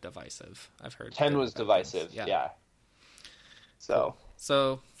kind of divisive. I've heard 10 was divisive. Yeah. So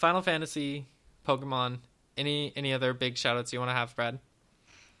Final Fantasy, Pokemon. Any other big shoutouts you want to have, Brad?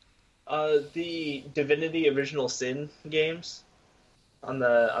 The Divinity Original Sin games on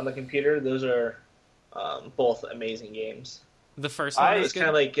the computer. Those are both amazing games. The first one is kind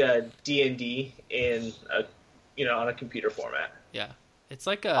of like D&D in on a computer format. Yeah, it's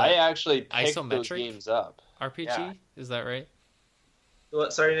like I actually picked isometric those games up. RPG. Yeah. Is that right?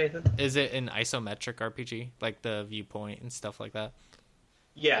 What? Sorry, Nathan. Is it an isometric RPG, like the viewpoint and stuff like that?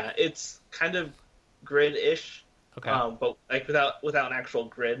 Yeah, it's kind of grid-ish. Okay. But like without an actual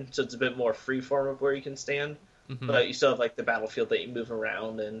grid, so it's a bit more freeform of where you can stand. Mm-hmm. But you still have like the battlefield that you move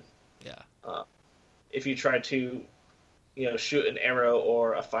around, and if you try to, shoot an arrow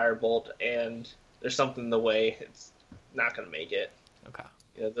or a firebolt, and there's something in the way, it's not going to make it. Okay.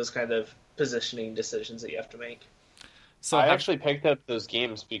 Those kind of positioning decisions that you have to make. So I actually picked up those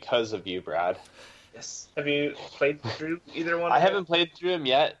games because of you, Brad. Yes. Have you played through either one? I haven't played through them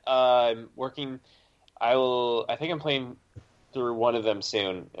yet. I'm working. I think I'm playing through one of them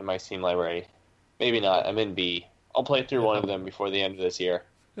soon in my Steam library. Maybe not. I'm in B. I'll play through one of them before the end of this year.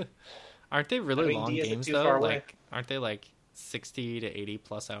 Aren't they really long D, games though? Like, aren't they like 60 to 80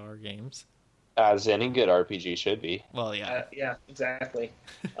 plus hour games? As any good RPG should be. Well, yeah. Yeah, exactly.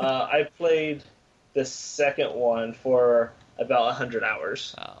 I played the second one for about 100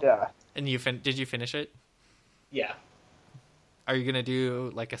 hours. Oh. Yeah. And did you finish it? Yeah. Are you gonna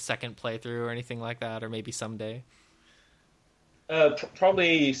do like a second playthrough or anything like that, or maybe someday?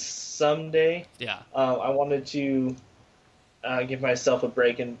 Probably someday. Yeah. I wanted to give myself a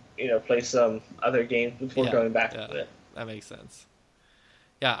break and play some other games before going back to it. That makes sense.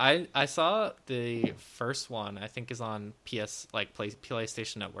 Yeah, I saw the first one. I think is on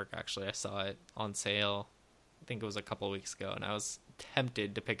PlayStation Network. Actually, I saw it on sale. I think it was a couple of weeks ago, and I was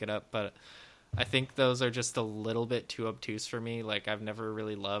tempted to pick it up, but I think those are just a little bit too obtuse for me. Like, I've never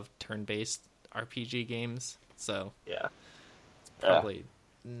really loved turn-based RPG games, so yeah, it's probably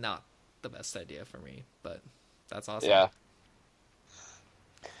not the best idea for me. But that's awesome. Yeah.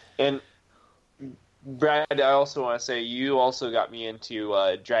 And Brad, I also want to say you also got me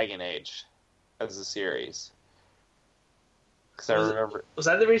into Dragon Age as a series. Because I remember... Was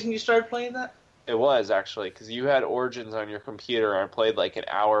that the reason you started playing that? It was, actually, because you had Origins on your computer, and I played like an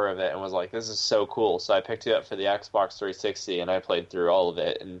hour of it and was like, this is so cool. So I picked it up for the Xbox 360, and I played through all of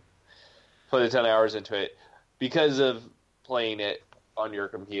it and put a ton of hours into it because of playing it on your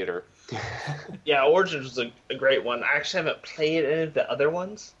computer. Yeah, Origins was a great one. I actually haven't played any of the other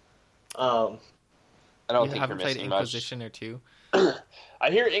ones. I don't think haven't you're missing played Inquisition much. or 2?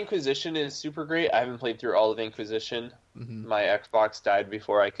 I hear Inquisition is super great. I haven't played through all of Inquisition. Mm-hmm. My Xbox died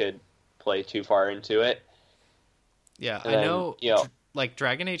before I could play too far into it. Yeah, and I know. Like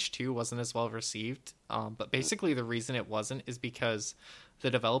Dragon Age 2 wasn't as well received, but basically the reason it wasn't is because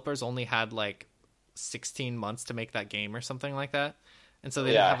the developers only had like 16 months to make that game or something like that. And so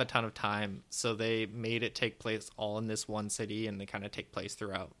they didn't have a ton of time, so they made it take place all in this one city, and they kind of take place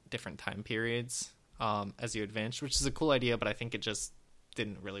throughout different time periods as you advance, which is a cool idea, but I think it just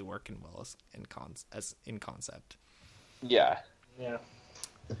didn't really work as in concept. Yeah. Yeah.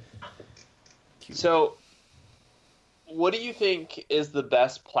 So, what do you think is the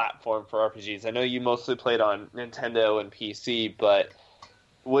best platform for RPGs? I know you mostly played on Nintendo and PC, but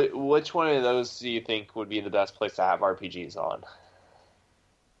Which one of those do you think would be the best place to have RPGs on?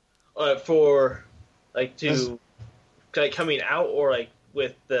 For like coming out, or like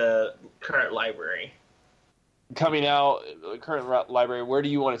with the current library? Coming out, current library. Where do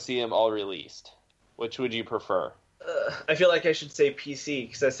you want to see them all released? Which would you prefer? I feel like I should say PC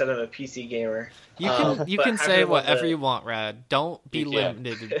because I said I'm a PC gamer. You can say whatever you want, Rad. Don't be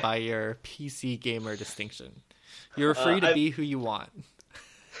limited by your PC gamer distinction. You're free to be who you want.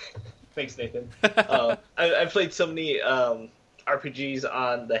 Thanks, Nathan. I've played so many RPGs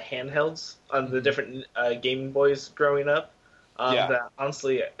on the handhelds, on the different Game Boys growing up. That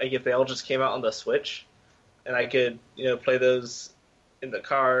honestly, if they all just came out on the Switch, and I could play those in the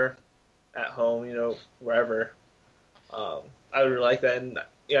car, at home, wherever. I would really like that, and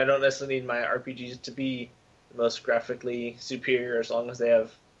I don't necessarily need my RPGs to be the most graphically superior, as long as they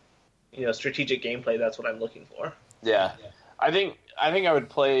have, strategic gameplay. That's what I'm looking for. Yeah. I think I would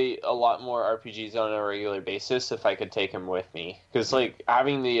play a lot more RPGs on a regular basis if I could take them with me, because like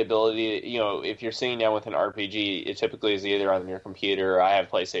having the ability, if you're sitting down with an RPG, it typically is either on your computer. Or I have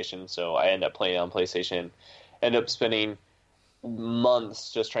PlayStation, so I end up playing on PlayStation. End up spending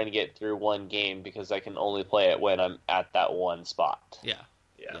months just trying to get through one game because I can only play it when I'm at that one spot. Yeah.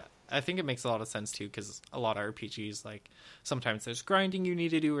 I think it makes a lot of sense too, because a lot of RPGs, like sometimes there's grinding you need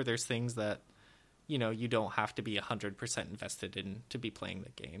to do, or there's things that you don't have to be 100% invested in to be playing the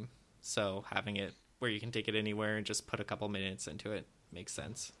game. So having it where you can take it anywhere and just put a couple minutes into it makes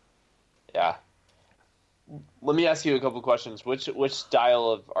sense. Yeah. Let me ask you a couple questions. Which style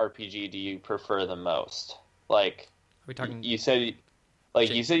of RPG do you prefer the most? Like, are we talking? You said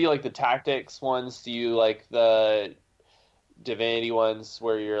you like the tactics ones. Do you like the Divinity ones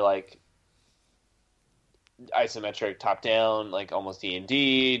where you're like isometric top down, like almost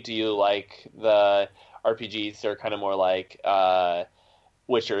D&D? Do you like the RPGs that are kind of more like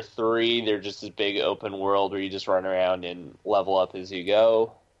Witcher 3? They're just this big open world where you just run around and level up as you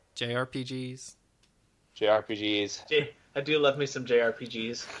go. JRPGs. I do love me some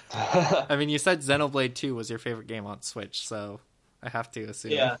JRPGs. I mean, you said Xenoblade 2 was your favorite game on Switch, so I have to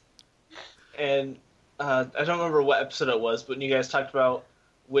assume. Yeah. And I don't remember what episode it was, but when you guys talked about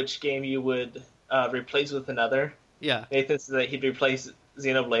which game you would replace with another. Yeah. Nathan said that he'd replace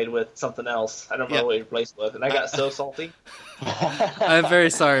Xenoblade with something else. I don't remember what he replaced with, and I got so salty. I'm very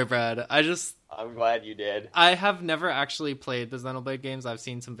sorry, Brad. I'm glad you did. I have never actually played the Xenoblade games. I've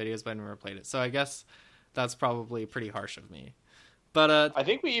seen some videos, but I never played it. So I guess that's probably pretty harsh of me. But I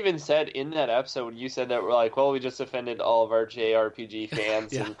think we even said in that episode, you said that we're like, well, we just offended all of our JRPG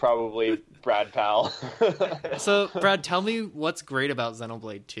fans and probably Brad Powell. So, Brad, tell me what's great about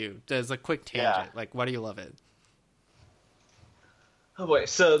Xenoblade 2. There's a quick tangent. Yeah. Like, why do you love it? Oh boy,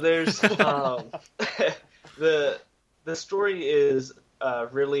 so there's the story is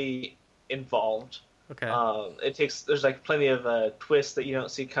really involved. Okay. There's like plenty of twists that you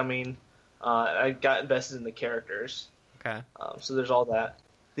don't see coming. I got invested in the characters. Okay. So there's all that.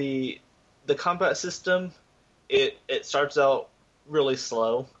 The combat system, it starts out really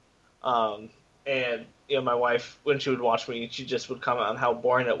slow, and my wife, when she would watch me, she just would comment on how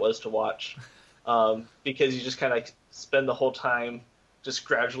boring it was to watch, because you just kind of like spend the whole time just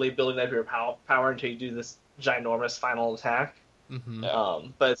gradually building up your power until you do this ginormous final attack.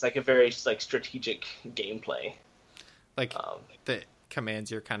 Mm-hmm. But it's like a very like strategic gameplay. Like the commands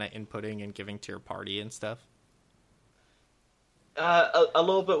you're kind of inputting and giving to your party and stuff. A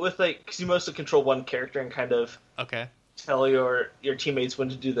little bit with because you mostly control one character and kind of tell your teammates when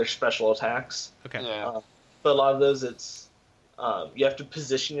to do their special attacks. Okay. Yeah. But a lot of those, it's you have to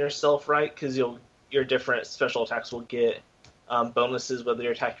position yourself right, because your different special attacks will get bonuses whether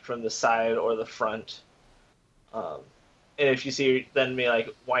you're attacking from the side or the front. And if you see then me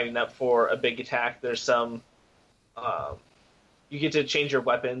like winding up for a big attack, there's some you get to change your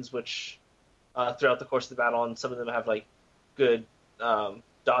weapons, which throughout the course of the battle, and some of them have like good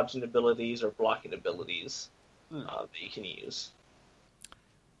dodging abilities or blocking abilities that you can use.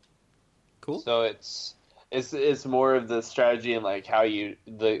 Cool. So it's more of the strategy and like how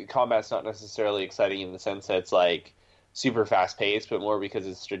the combat's not necessarily exciting in the sense that it's like super fast paced, but more because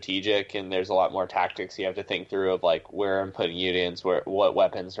it's strategic and there's a lot more tactics you have to think through of like where I'm putting units, what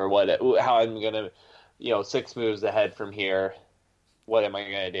weapons, or how I'm gonna 6 moves ahead from here. What am I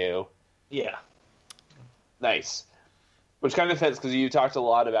gonna do? Yeah. Nice. Which kind of fits because you talked a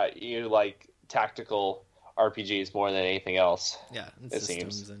lot about you like tactical RPGs more than anything else. Yeah, and it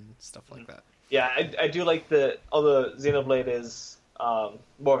systems seems. and stuff like that. Yeah, I do like although Xenoblade is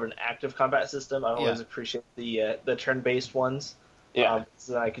more of an active combat system, I always appreciate the turn-based ones. Yeah.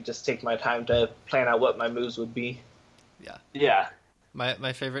 So that I could just take my time to plan out what my moves would be. Yeah. Yeah.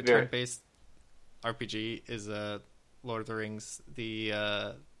 My favorite turn-based RPG is Lord of the Rings, the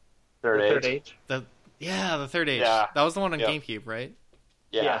Third Age. The Third Age. Yeah. That was the one on GameCube, right?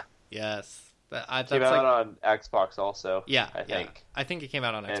 Yeah. Yes. That's came out on Xbox also. Yeah, I think. I think it came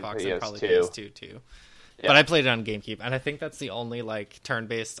out on Xbox and probably PS2. PS2 too. Yeah. But I played it on GameCube, and I think that's the only like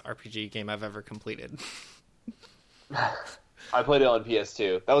turn-based RPG game I've ever completed. I played it on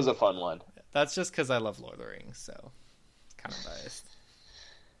PS2. That was a fun one. That's just because I love Lord of the Rings, so it's kind of biased.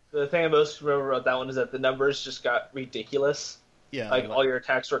 The thing I most remember about that one is that the numbers just got ridiculous. Yeah, like all your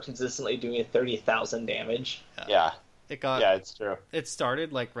attacks were consistently doing 30,000 damage. Yeah. Yeah, it's true. It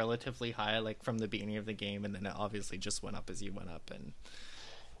started like relatively high, like from the beginning of the game, and then it obviously just went up as you went up. And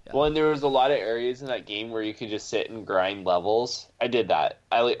well, and there was a lot of areas in that game where you could just sit and grind levels. I did that.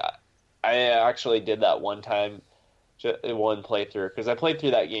 I actually did that one time, one playthrough, because I played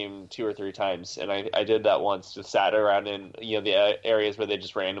through that game 2 or 3 times, and I did that once. Just sat around in the areas where they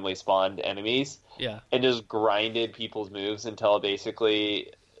just randomly spawned enemies. Yeah, and just grinded people's moves until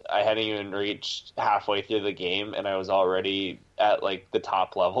basically I hadn't even reached halfway through the game, and I was already at like the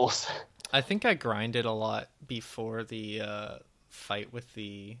top levels. I think I grinded a lot before the fight with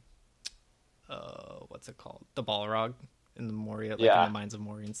the what's it called, the Balrog in the Moria, like in the Mines of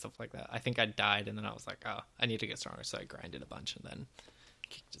Moria and stuff like that. I think I died, and then I was like, oh, I need to get stronger, so I grinded a bunch and then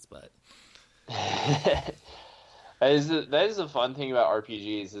kicked his butt. That is the fun thing about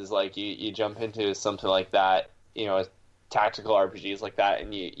RPGs is like you jump into something like that, tactical RPGs like that,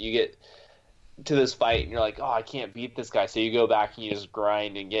 and you get to this fight and you're like, oh, I can't beat this guy, so you go back and you just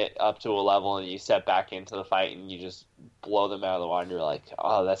grind and get up to a level and you step back into the fight and you just blow them out of the water and you're like,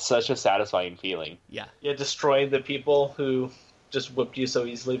 oh, that's such a satisfying feeling. Yeah, destroying the people who just whipped you so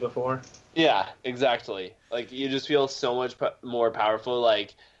easily before. Yeah, exactly. Like you just feel so much more powerful.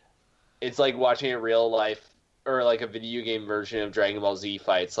 Like it's like watching a real life or like a video game version of Dragon Ball Z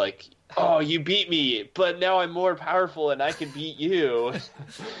fights. Like, oh, you beat me, but now I'm more powerful and I can beat you.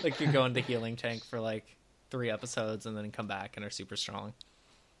 Like you go into healing tank for like 3 episodes and then come back and are super strong.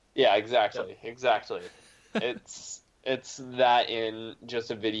 Yeah, exactly. Exactly. It's that in just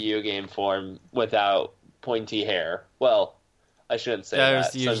a video game form without pointy hair. Well, I shouldn't say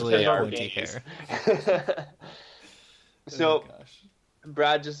that. There's usually pointy hair. So,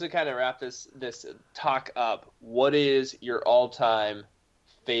 Brad, just to kind of wrap this talk up, what is your all-time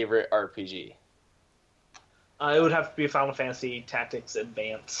favorite RPG? It would have to be Final Fantasy Tactics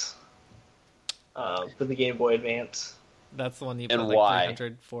Advance for the Game Boy Advance. That's the one you put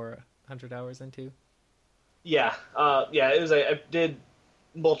like 400 hours into? Yeah. It was I did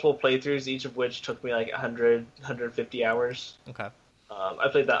multiple playthroughs, each of which took me like 100, 150 hours. Okay. I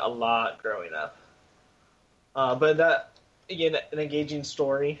played that a lot growing up. But that, again, an engaging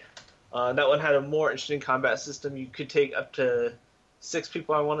story. That one had a more interesting combat system. You could take up to 6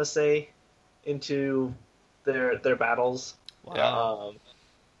 people, I want to say, into their battles. Wow.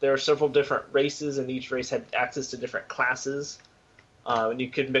 There are several different races, and each race had access to different classes. And you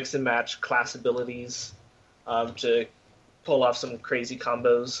could mix and match class abilities to pull off some crazy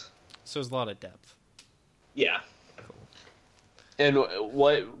combos. So there's a lot of depth. Yeah. And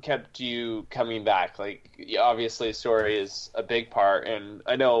what kept you coming back? Like, obviously, story is a big part, and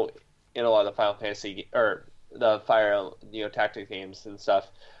I know in a lot of the Final Fantasy or the Fire, tactic games and stuff,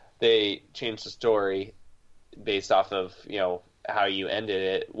 they changed the story based off of how you ended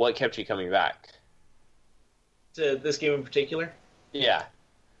it. What kept you coming back To this game in particular? Yeah.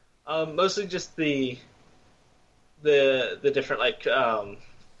 Mostly just the different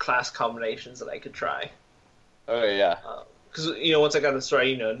class combinations that I could try. Oh yeah. Because once I got the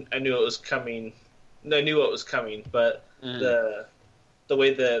story, I knew it was coming. I knew what was coming, but the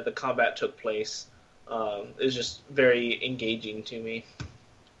way the combat took place is just very engaging to me.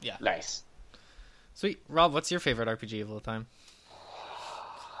 Yeah. Nice. Sweet. Rob, what's your favorite RPG of all time?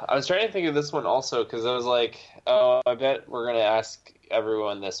 I was trying to think of this one also because I was like, oh, I bet we're gonna ask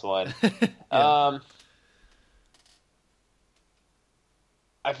everyone this one. Yeah.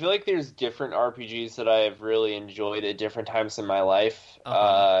 I feel like there's different RPGs that I have really enjoyed at different times in my life.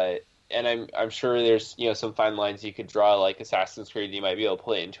 And I'm sure there's some fine lines you could draw, like Assassin's Creed. You might be able to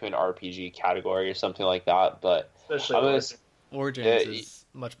put it into an RPG category or something like that. But especially Origins is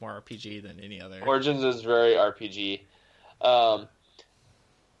much more RPG than any other. Origins is very RPG.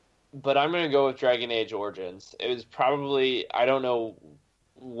 But I'm going to go with Dragon Age Origins. It was probably, I don't know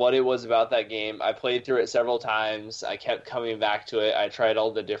what it was about that game. I played through it several times. I kept coming back to it. I tried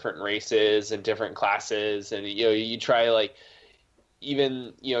all the different races and different classes, and you try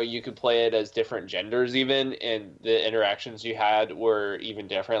even, you could play it as different genders even, and the interactions you had were even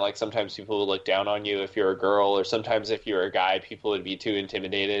different. Like sometimes people would look down on you if you're a girl, or sometimes if you're a guy, people would be too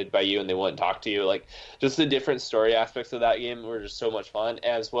intimidated by you and they wouldn't talk to you. Like just the different story aspects of that game were just so much fun,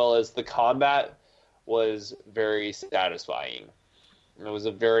 as well as the combat was very satisfying. It was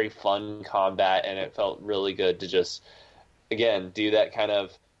a very fun combat, and it felt really good to just, again, do that kind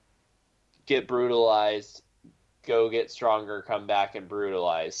of get brutalized, go get stronger, come back and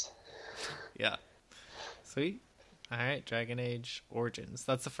brutalize. Yeah. Sweet. All right, Dragon Age Origins.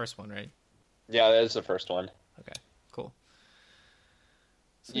 That's the first one, right? Yeah, that is the first one. Okay, cool.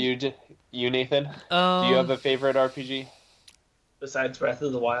 Sweet. You Nathan? Do you have a favorite RPG? Besides Breath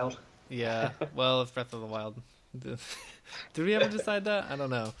of the Wild? Yeah, well, it's Breath of the Wild. Did we ever decide that? I don't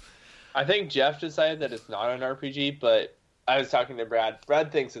know. I think Jeff decided that it's not an RPG, but I was talking to Brad.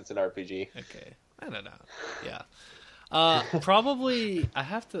 Brad thinks it's an RPG. Okay. I don't know. Yeah. Probably, I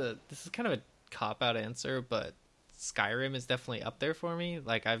have to, this is kind of a cop-out answer, but Skyrim is definitely up there for me.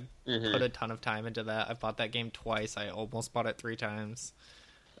 Like, I've put a ton of time into that. I've bought that game twice. I almost bought it 3 times.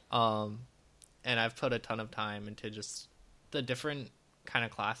 And I've put a ton of time into just the different kind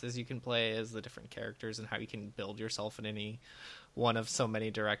of classes you can play as, the different characters, and how you can build yourself in any one of so many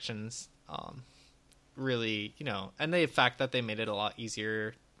directions. Really, and the fact that they made it a lot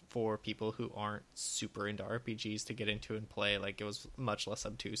easier for people who aren't super into RPGs to get into and play. Like, it was much less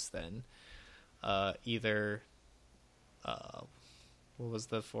obtuse than either what was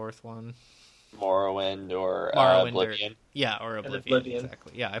the fourth one? Morrowind or Oblivion. Or Oblivion.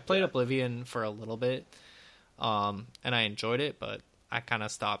 Exactly. Yeah, I played Oblivion for a little bit, and I enjoyed it, but I kind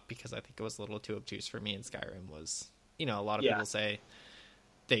of stopped because I think it was a little too obtuse for me, and Skyrim was, a lot of people say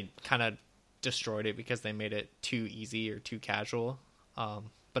they kind of destroyed it because they made it too easy or too casual.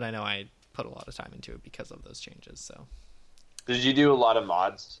 But I know I put a lot of time into it because of those changes. So, did you do a lot of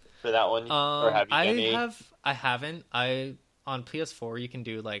mods for that one, or have you done any? I haven't. On PS4 you can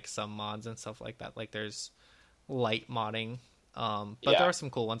do like some mods and stuff like that. Like there's light modding, but there are some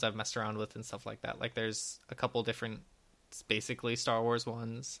cool ones I've messed around with and stuff like that. Like there's a couple different, basically Star Wars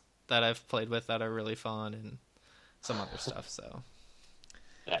ones that I've played with that are really fun, and some other stuff. So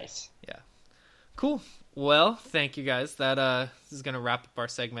nice. Yeah. Cool. Well, thank you guys. That is going to wrap up our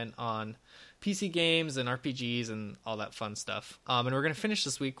segment on PC games and RPGs and all that fun stuff. And we're going to finish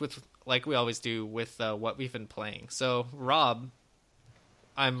this week with, like we always do, with what we've been playing. So, Rob,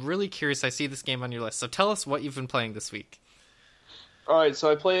 I'm really curious. I see this game on your list. So tell us what you've been playing this week. All right,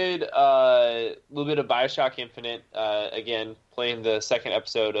 so I played a little bit of BioShock Infinite. Again, playing the second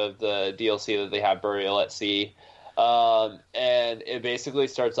episode of the DLC that they have, Burial at Sea. And it basically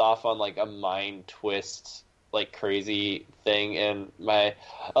starts off on like a mind twist, like crazy thing. And I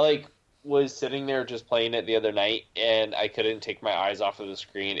was sitting there just playing it the other night, and I couldn't take my eyes off of the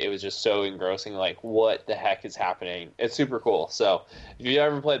screen. It was just so engrossing. Like, what the heck is happening? It's super cool. So if you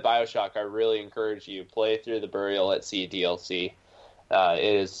ever played BioShock, I really encourage you play through the Burial at Sea DLC.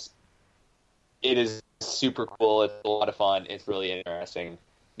 It is super cool. It's a lot of fun. It's really interesting.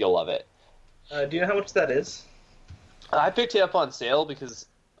 You'll love it. Do you know how much that is? I picked it up on sale because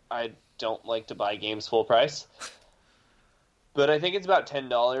I don't like to buy games full price. But I think it's about $10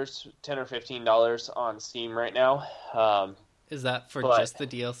 or $15 on Steam right now. Is that for just the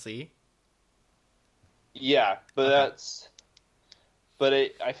DLC? Yeah, but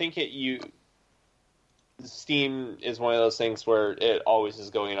okay. I think Steam is one of those things where it always is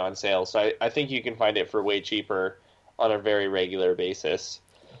going on sale. So I think you can find it for way cheaper on a very regular basis.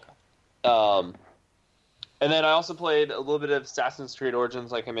 Okay. And then I also played a little bit of Assassin's Creed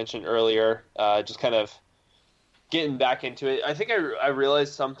Origins, like I mentioned earlier, just kind of getting back into it. I think I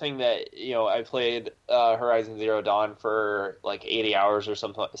realized something that, I played Horizon Zero Dawn for like 80 hours or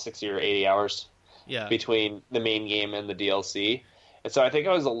something, 60 or 80 hours between the main game and the DLC. And so I think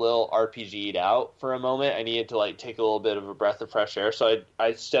I was a little RPG'd out for a moment. I needed to like take a little bit of a breath of fresh air. So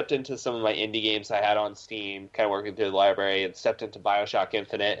I stepped into some of my indie games I had on Steam, kind of working through the library, and stepped into BioShock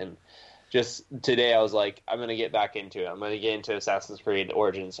Infinite. And just today I was like, I'm going to get back into it. I'm going to get into Assassin's Creed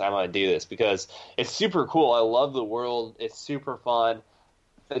Origins. I'm going to do this because it's super cool. I love the world. It's super fun.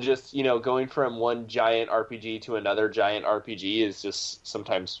 And just, going from one giant RPG to another giant RPG is just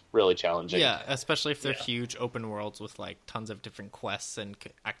sometimes really challenging. Yeah, especially if they're huge open worlds with like tons of different quests and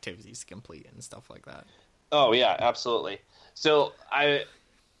activities to complete and stuff like that. Oh, yeah, absolutely. So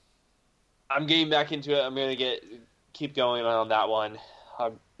I'm getting back into it. I'm going to keep going on that one.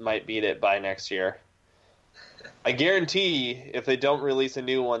 I might beat it by next year. I guarantee if they don't release a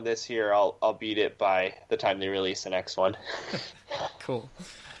new one this year, I'll beat it by the time they release the next one. Cool.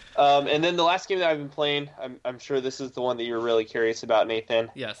 And then the last game that I've been playing, I'm sure this is the one that you're really curious about, Nathan.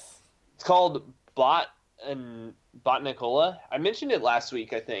 Yes. It's called Botanicola. I mentioned it last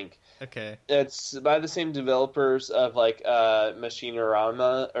week, I think. Okay. It's by the same developers of like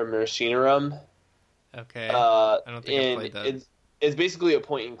Machinarium. Okay. I don't think I played that. It's basically a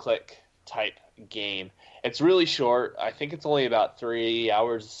point and click type game. It's really short. I think it's only about 3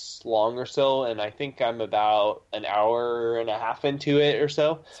 hours long or so, and I think I'm about an hour and a half into it or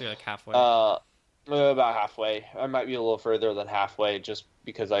so. So you're like halfway. About halfway. I might be a little further than halfway, just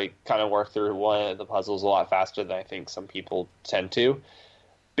because I kind of work through one of the puzzles a lot faster than I think some people tend to.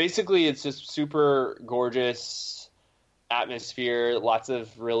 Basically, it's just super gorgeous atmosphere, lots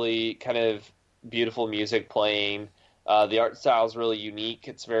of really kind of beautiful music playing. The art style is really unique.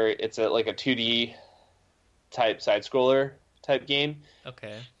 It's like a 2D type side scroller type game.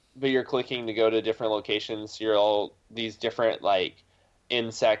 Okay. But you're clicking to go to different locations. You're all these different like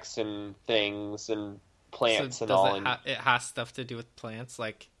insects and things and plants so and all. It has stuff to do with plants,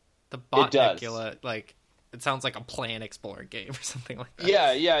 like the Botanicula. Like it sounds like a plant explorer game or something like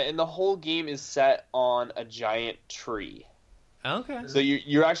that. Yeah, and the whole game is set on a giant tree. Okay. So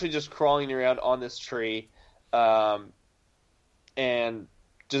you're actually just crawling around on this tree, and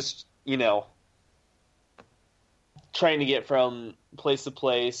just trying to get from place to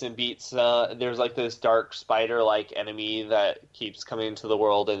place and beats. There's like this dark spider-like enemy that keeps coming into the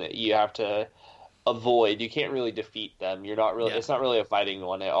world, and you have to avoid. You can't really defeat them. You're not really. Yeah. It's not really a fighting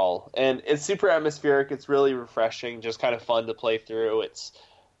one at all, and it's super atmospheric. It's really refreshing. Just kind of fun to play through. It's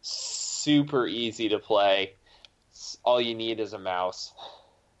super easy to play. All you need is a mouse.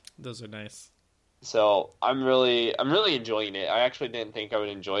 Those are nice. So I'm really enjoying it. I actually didn't think I would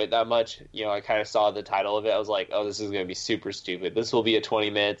enjoy it that much. I kind of saw the title of it. I was like, oh, this is going to be super stupid. This will be a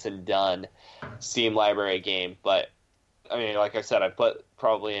 20 minutes and done Steam library game. But, I mean, like I said, I put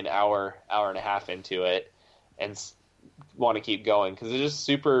probably an hour and a half into it and want to keep going because it's just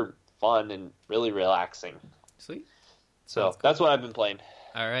super fun and really relaxing. Sweet. So cool. That's what I've been playing.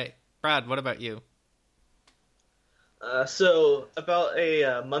 All right. Brad, what about you? So about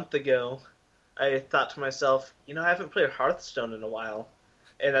a month ago, I thought to myself, I haven't played Hearthstone in a while,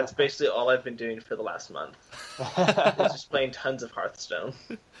 and that's basically all I've been doing for the last month. Is just playing tons of Hearthstone.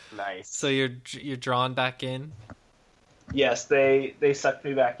 Nice. So you're drawn back in? Yes, they sucked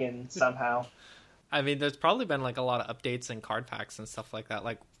me back in somehow. I mean, there's probably been like a lot of updates and card packs and stuff like that.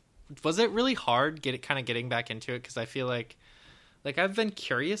 Like, was it really hard getting back into it? Because I feel like I've been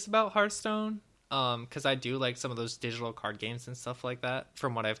curious about Hearthstone. Because I do like some of those digital card games and stuff like that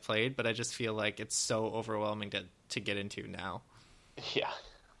from what I've played, but I just feel like it's so overwhelming to get into now. Yeah.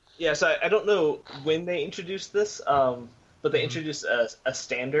 Yeah, so I don't know when they introduced this, but they introduced a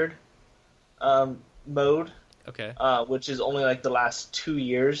standard mode. Okay. Which is only like the last 2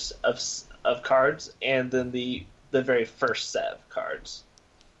 years of cards, and then the very first set of cards.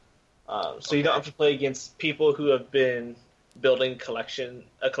 So you don't have to play against people who have been building a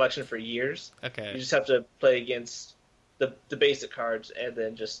collection for years. Okay. You just have to play against the basic cards and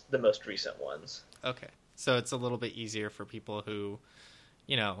then just the most recent ones. Okay. So it's a little bit easier for people who,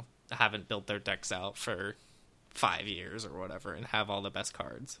 haven't built their decks out for 5 years or whatever and have all the best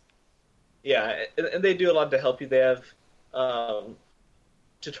cards. Yeah, and they do a lot to help you. They have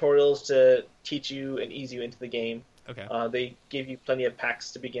tutorials to teach you and ease you into the game. Okay. They give you plenty of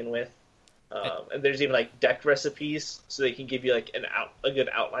packs to begin with. And there's even like deck recipes, so they can give you like a good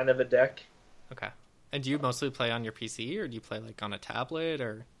outline of a deck. Okay. And do you mostly play on your PC, or do you play like on a tablet,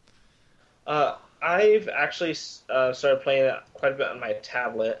 or? I've actually started playing it quite a bit on my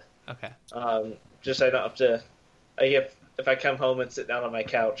tablet. Okay. Just so I don't have to. If I come home and sit down on my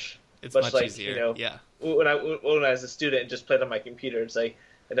couch, it's much easier. Yeah. When I was a student and just played on my computer, it's like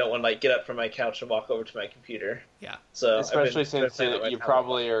I don't want to like get up from my couch and walk over to my computer. Yeah. So especially since you're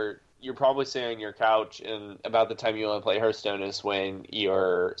probably sitting on your couch, and about the time you want to play Hearthstone is when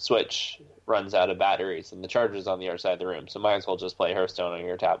your Switch runs out of batteries and the charger's on the other side of the room. So might as well just play Hearthstone on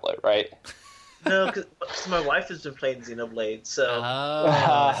your tablet, right? No, because my wife has been playing Xenoblade, so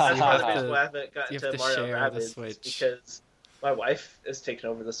that's why I haven't gotten to Mario Rabbids, because my wife is taking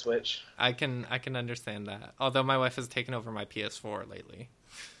over the Switch. I can understand that. Although my wife has taken over my PS4 lately.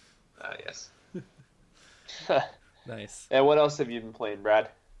 Yes. Nice. And what else have you been playing, Brad?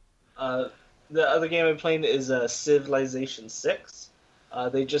 The other game I'm playing is Civilization 6.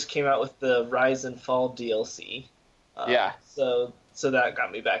 They just came out with the Rise and Fall DLC. Yeah. So that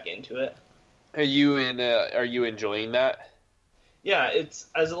got me back into it. Are you enjoying that? Yeah, I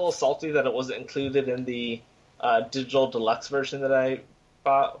was a little salty that it wasn't included in the digital deluxe version that I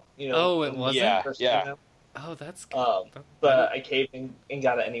bought. Oh, it wasn't? Yeah. Oh, that's good. But I caved and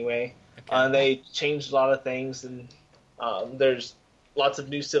got it anyway. Okay. They changed a lot of things, and there's lots of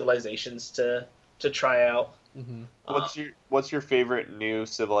new civilizations to try out. Mm-hmm. What's your favorite new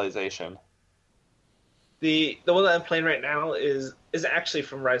civilization? The one that I'm playing right now is actually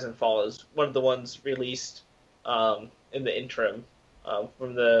from Rise and Fall. Is one of the ones released in the interim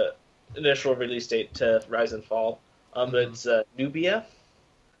from the initial release date to Rise and Fall. But it's Nubia,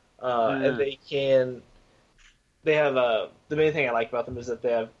 and they have the main thing I like about them is that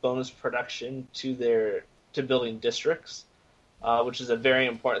they have bonus production to building districts, which is a very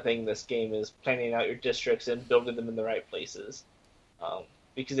important thing in this game, is planning out your districts and building them in the right places.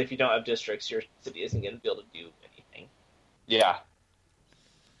 Because if you don't have districts, your city isn't going to be able to do anything. Yeah.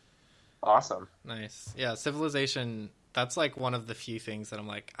 Awesome. Nice. Yeah, Civilization, that's like one of the few things that I'm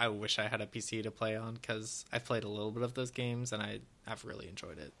like, I wish I had a PC to play on, because I've played a little bit of those games and I've really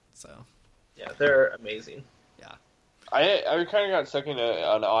enjoyed it. So yeah, they're amazing. Yeah. I kind of got stuck in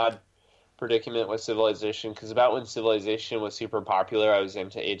an odd predicament with Civilization, because about when Civilization was super popular, I was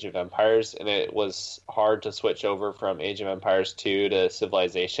into Age of Empires, and it was hard to switch over from Age of Empires 2 to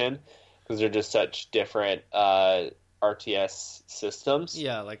Civilization, because they're just such different RTS systems.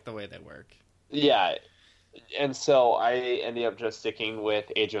 Yeah, like the way they work. Yeah, and so I ended up just sticking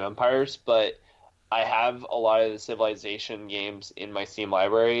with Age of Empires, but I have a lot of the Civilization games in my Steam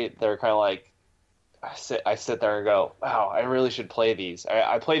library. They're kind of like, I sit there and go, wow, I really should play these.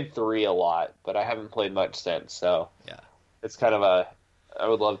 I played 3 a lot, but I haven't played much since, so yeah, it's kind of I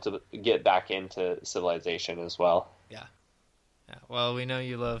would love to get back into Civilization as well. Yeah. Well, we know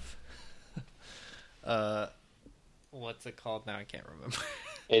you love what's it called now? I can't remember.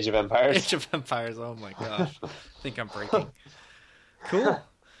 Age of Empires? Age of Empires, oh my gosh. I think I'm breaking. Cool.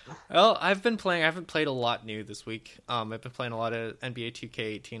 Well, I haven't played a lot new this week. I've been playing a lot of NBA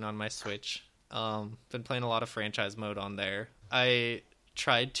 2K18 on my Switch. Been playing a lot of franchise mode on there. I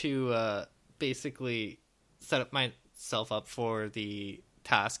tried to basically set up myself up for the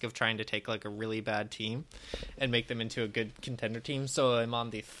task of trying to take like a really bad team and make them into a good contender team. So I'm on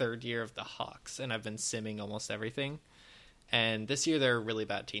the 3rd year of the Hawks, and I've been simming almost everything. And this year they're a really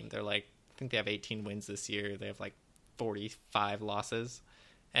bad team. They're like, I think they have 18 wins this year. They have like 45 losses.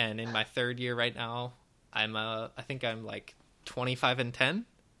 And in my 3rd year right now, I think I'm like 25-10.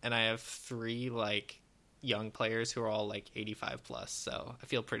 And I have 3 like young players who are all like 85 plus, so I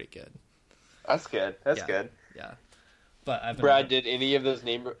feel pretty good. That's good. That's good. Yeah. But Brad, did any of those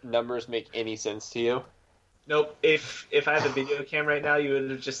numbers make any sense to you? Nope. If I had a video cam right now, you would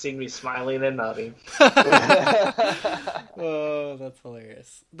have just seen me smiling and nodding. Oh, that's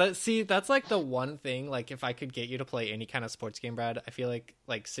hilarious. That's like the one thing, like if I could get you to play any kind of sports game, Brad, I feel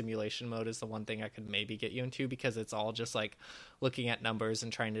like simulation mode is the one thing I could maybe get you into, because it's all just like looking at numbers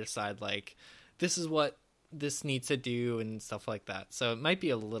and trying to decide like this is what this needs to do and stuff like that. So it might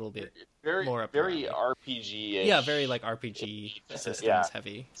be a little bit more up very RPG-ish. Yeah, very like RPG systems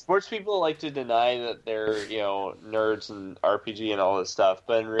heavy. Sports people like to deny that they're, nerds and RPG and all this stuff,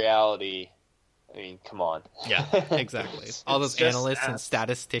 but in reality, I mean, come on. Yeah, exactly. All those analysts and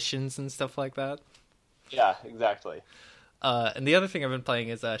statisticians and stuff like that. Yeah, exactly. And the other thing I've been playing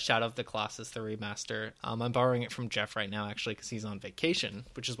is Shadow of the Colossus, the remaster. I'm borrowing it from Jeff right now, actually, because he's on vacation,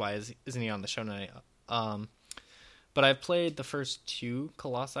 which is why isn't he on the show tonight? But I've played the first 2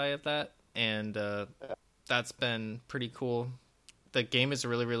 Colossi of that, and that's been pretty cool. The game is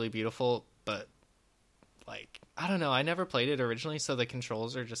really, really beautiful, but like, I don't know, I never played it originally, so the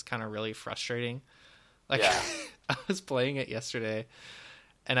controls are just kind of really frustrating. Like, I was playing it yesterday,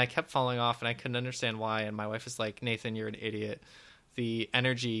 and I kept falling off, and I couldn't understand why, and my wife was like, Nathan, you're an idiot. The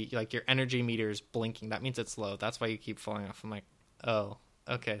energy, like your energy meter is blinking. That means it's low. That's why you keep falling off. I'm like, oh,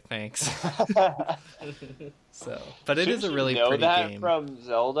 okay, thanks. But it is a really pretty game. From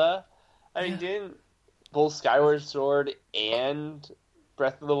Zelda? I mean, didn't both Skyward Sword and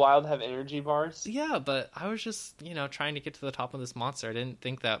Breath of the Wild have energy bars? Yeah, but I was just, trying to get to the top of this monster. I didn't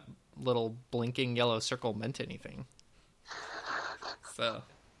think that little blinking yellow circle meant anything. So,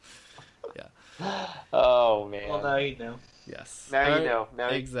 yeah. Oh, man. Well, now you know. Yes. Now you know. Now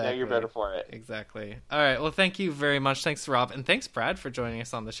exactly. Now you're better for it. Exactly. All right. Well, thank you very much. Thanks, Rob. And thanks, Brad, for joining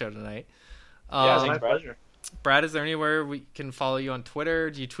us on the show tonight. Yeah, my pleasure. Brad, is there anywhere we can follow you on Twitter?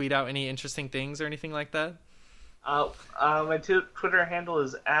 Do you tweet out any interesting things or anything like that? My Twitter handle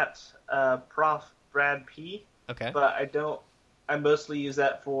is at Prof. Brad P. Okay. But I mostly use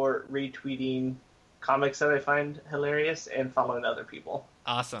that for retweeting comics that I find hilarious and following other people.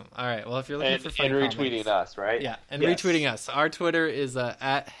 Awesome. All right. Well, if you're looking for fun and retweeting us, right? Yeah, and retweeting us. Our Twitter is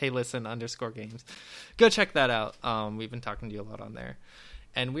at HeyListen_games. Go check that out. We've been talking to you a lot on there.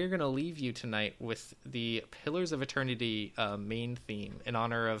 And we're going to leave you tonight with the Pillars of Eternity main theme in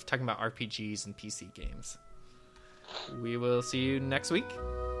honor of talking about RPGs and PC games. We will see you next week.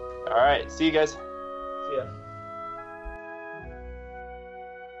 All right. See you guys. See ya.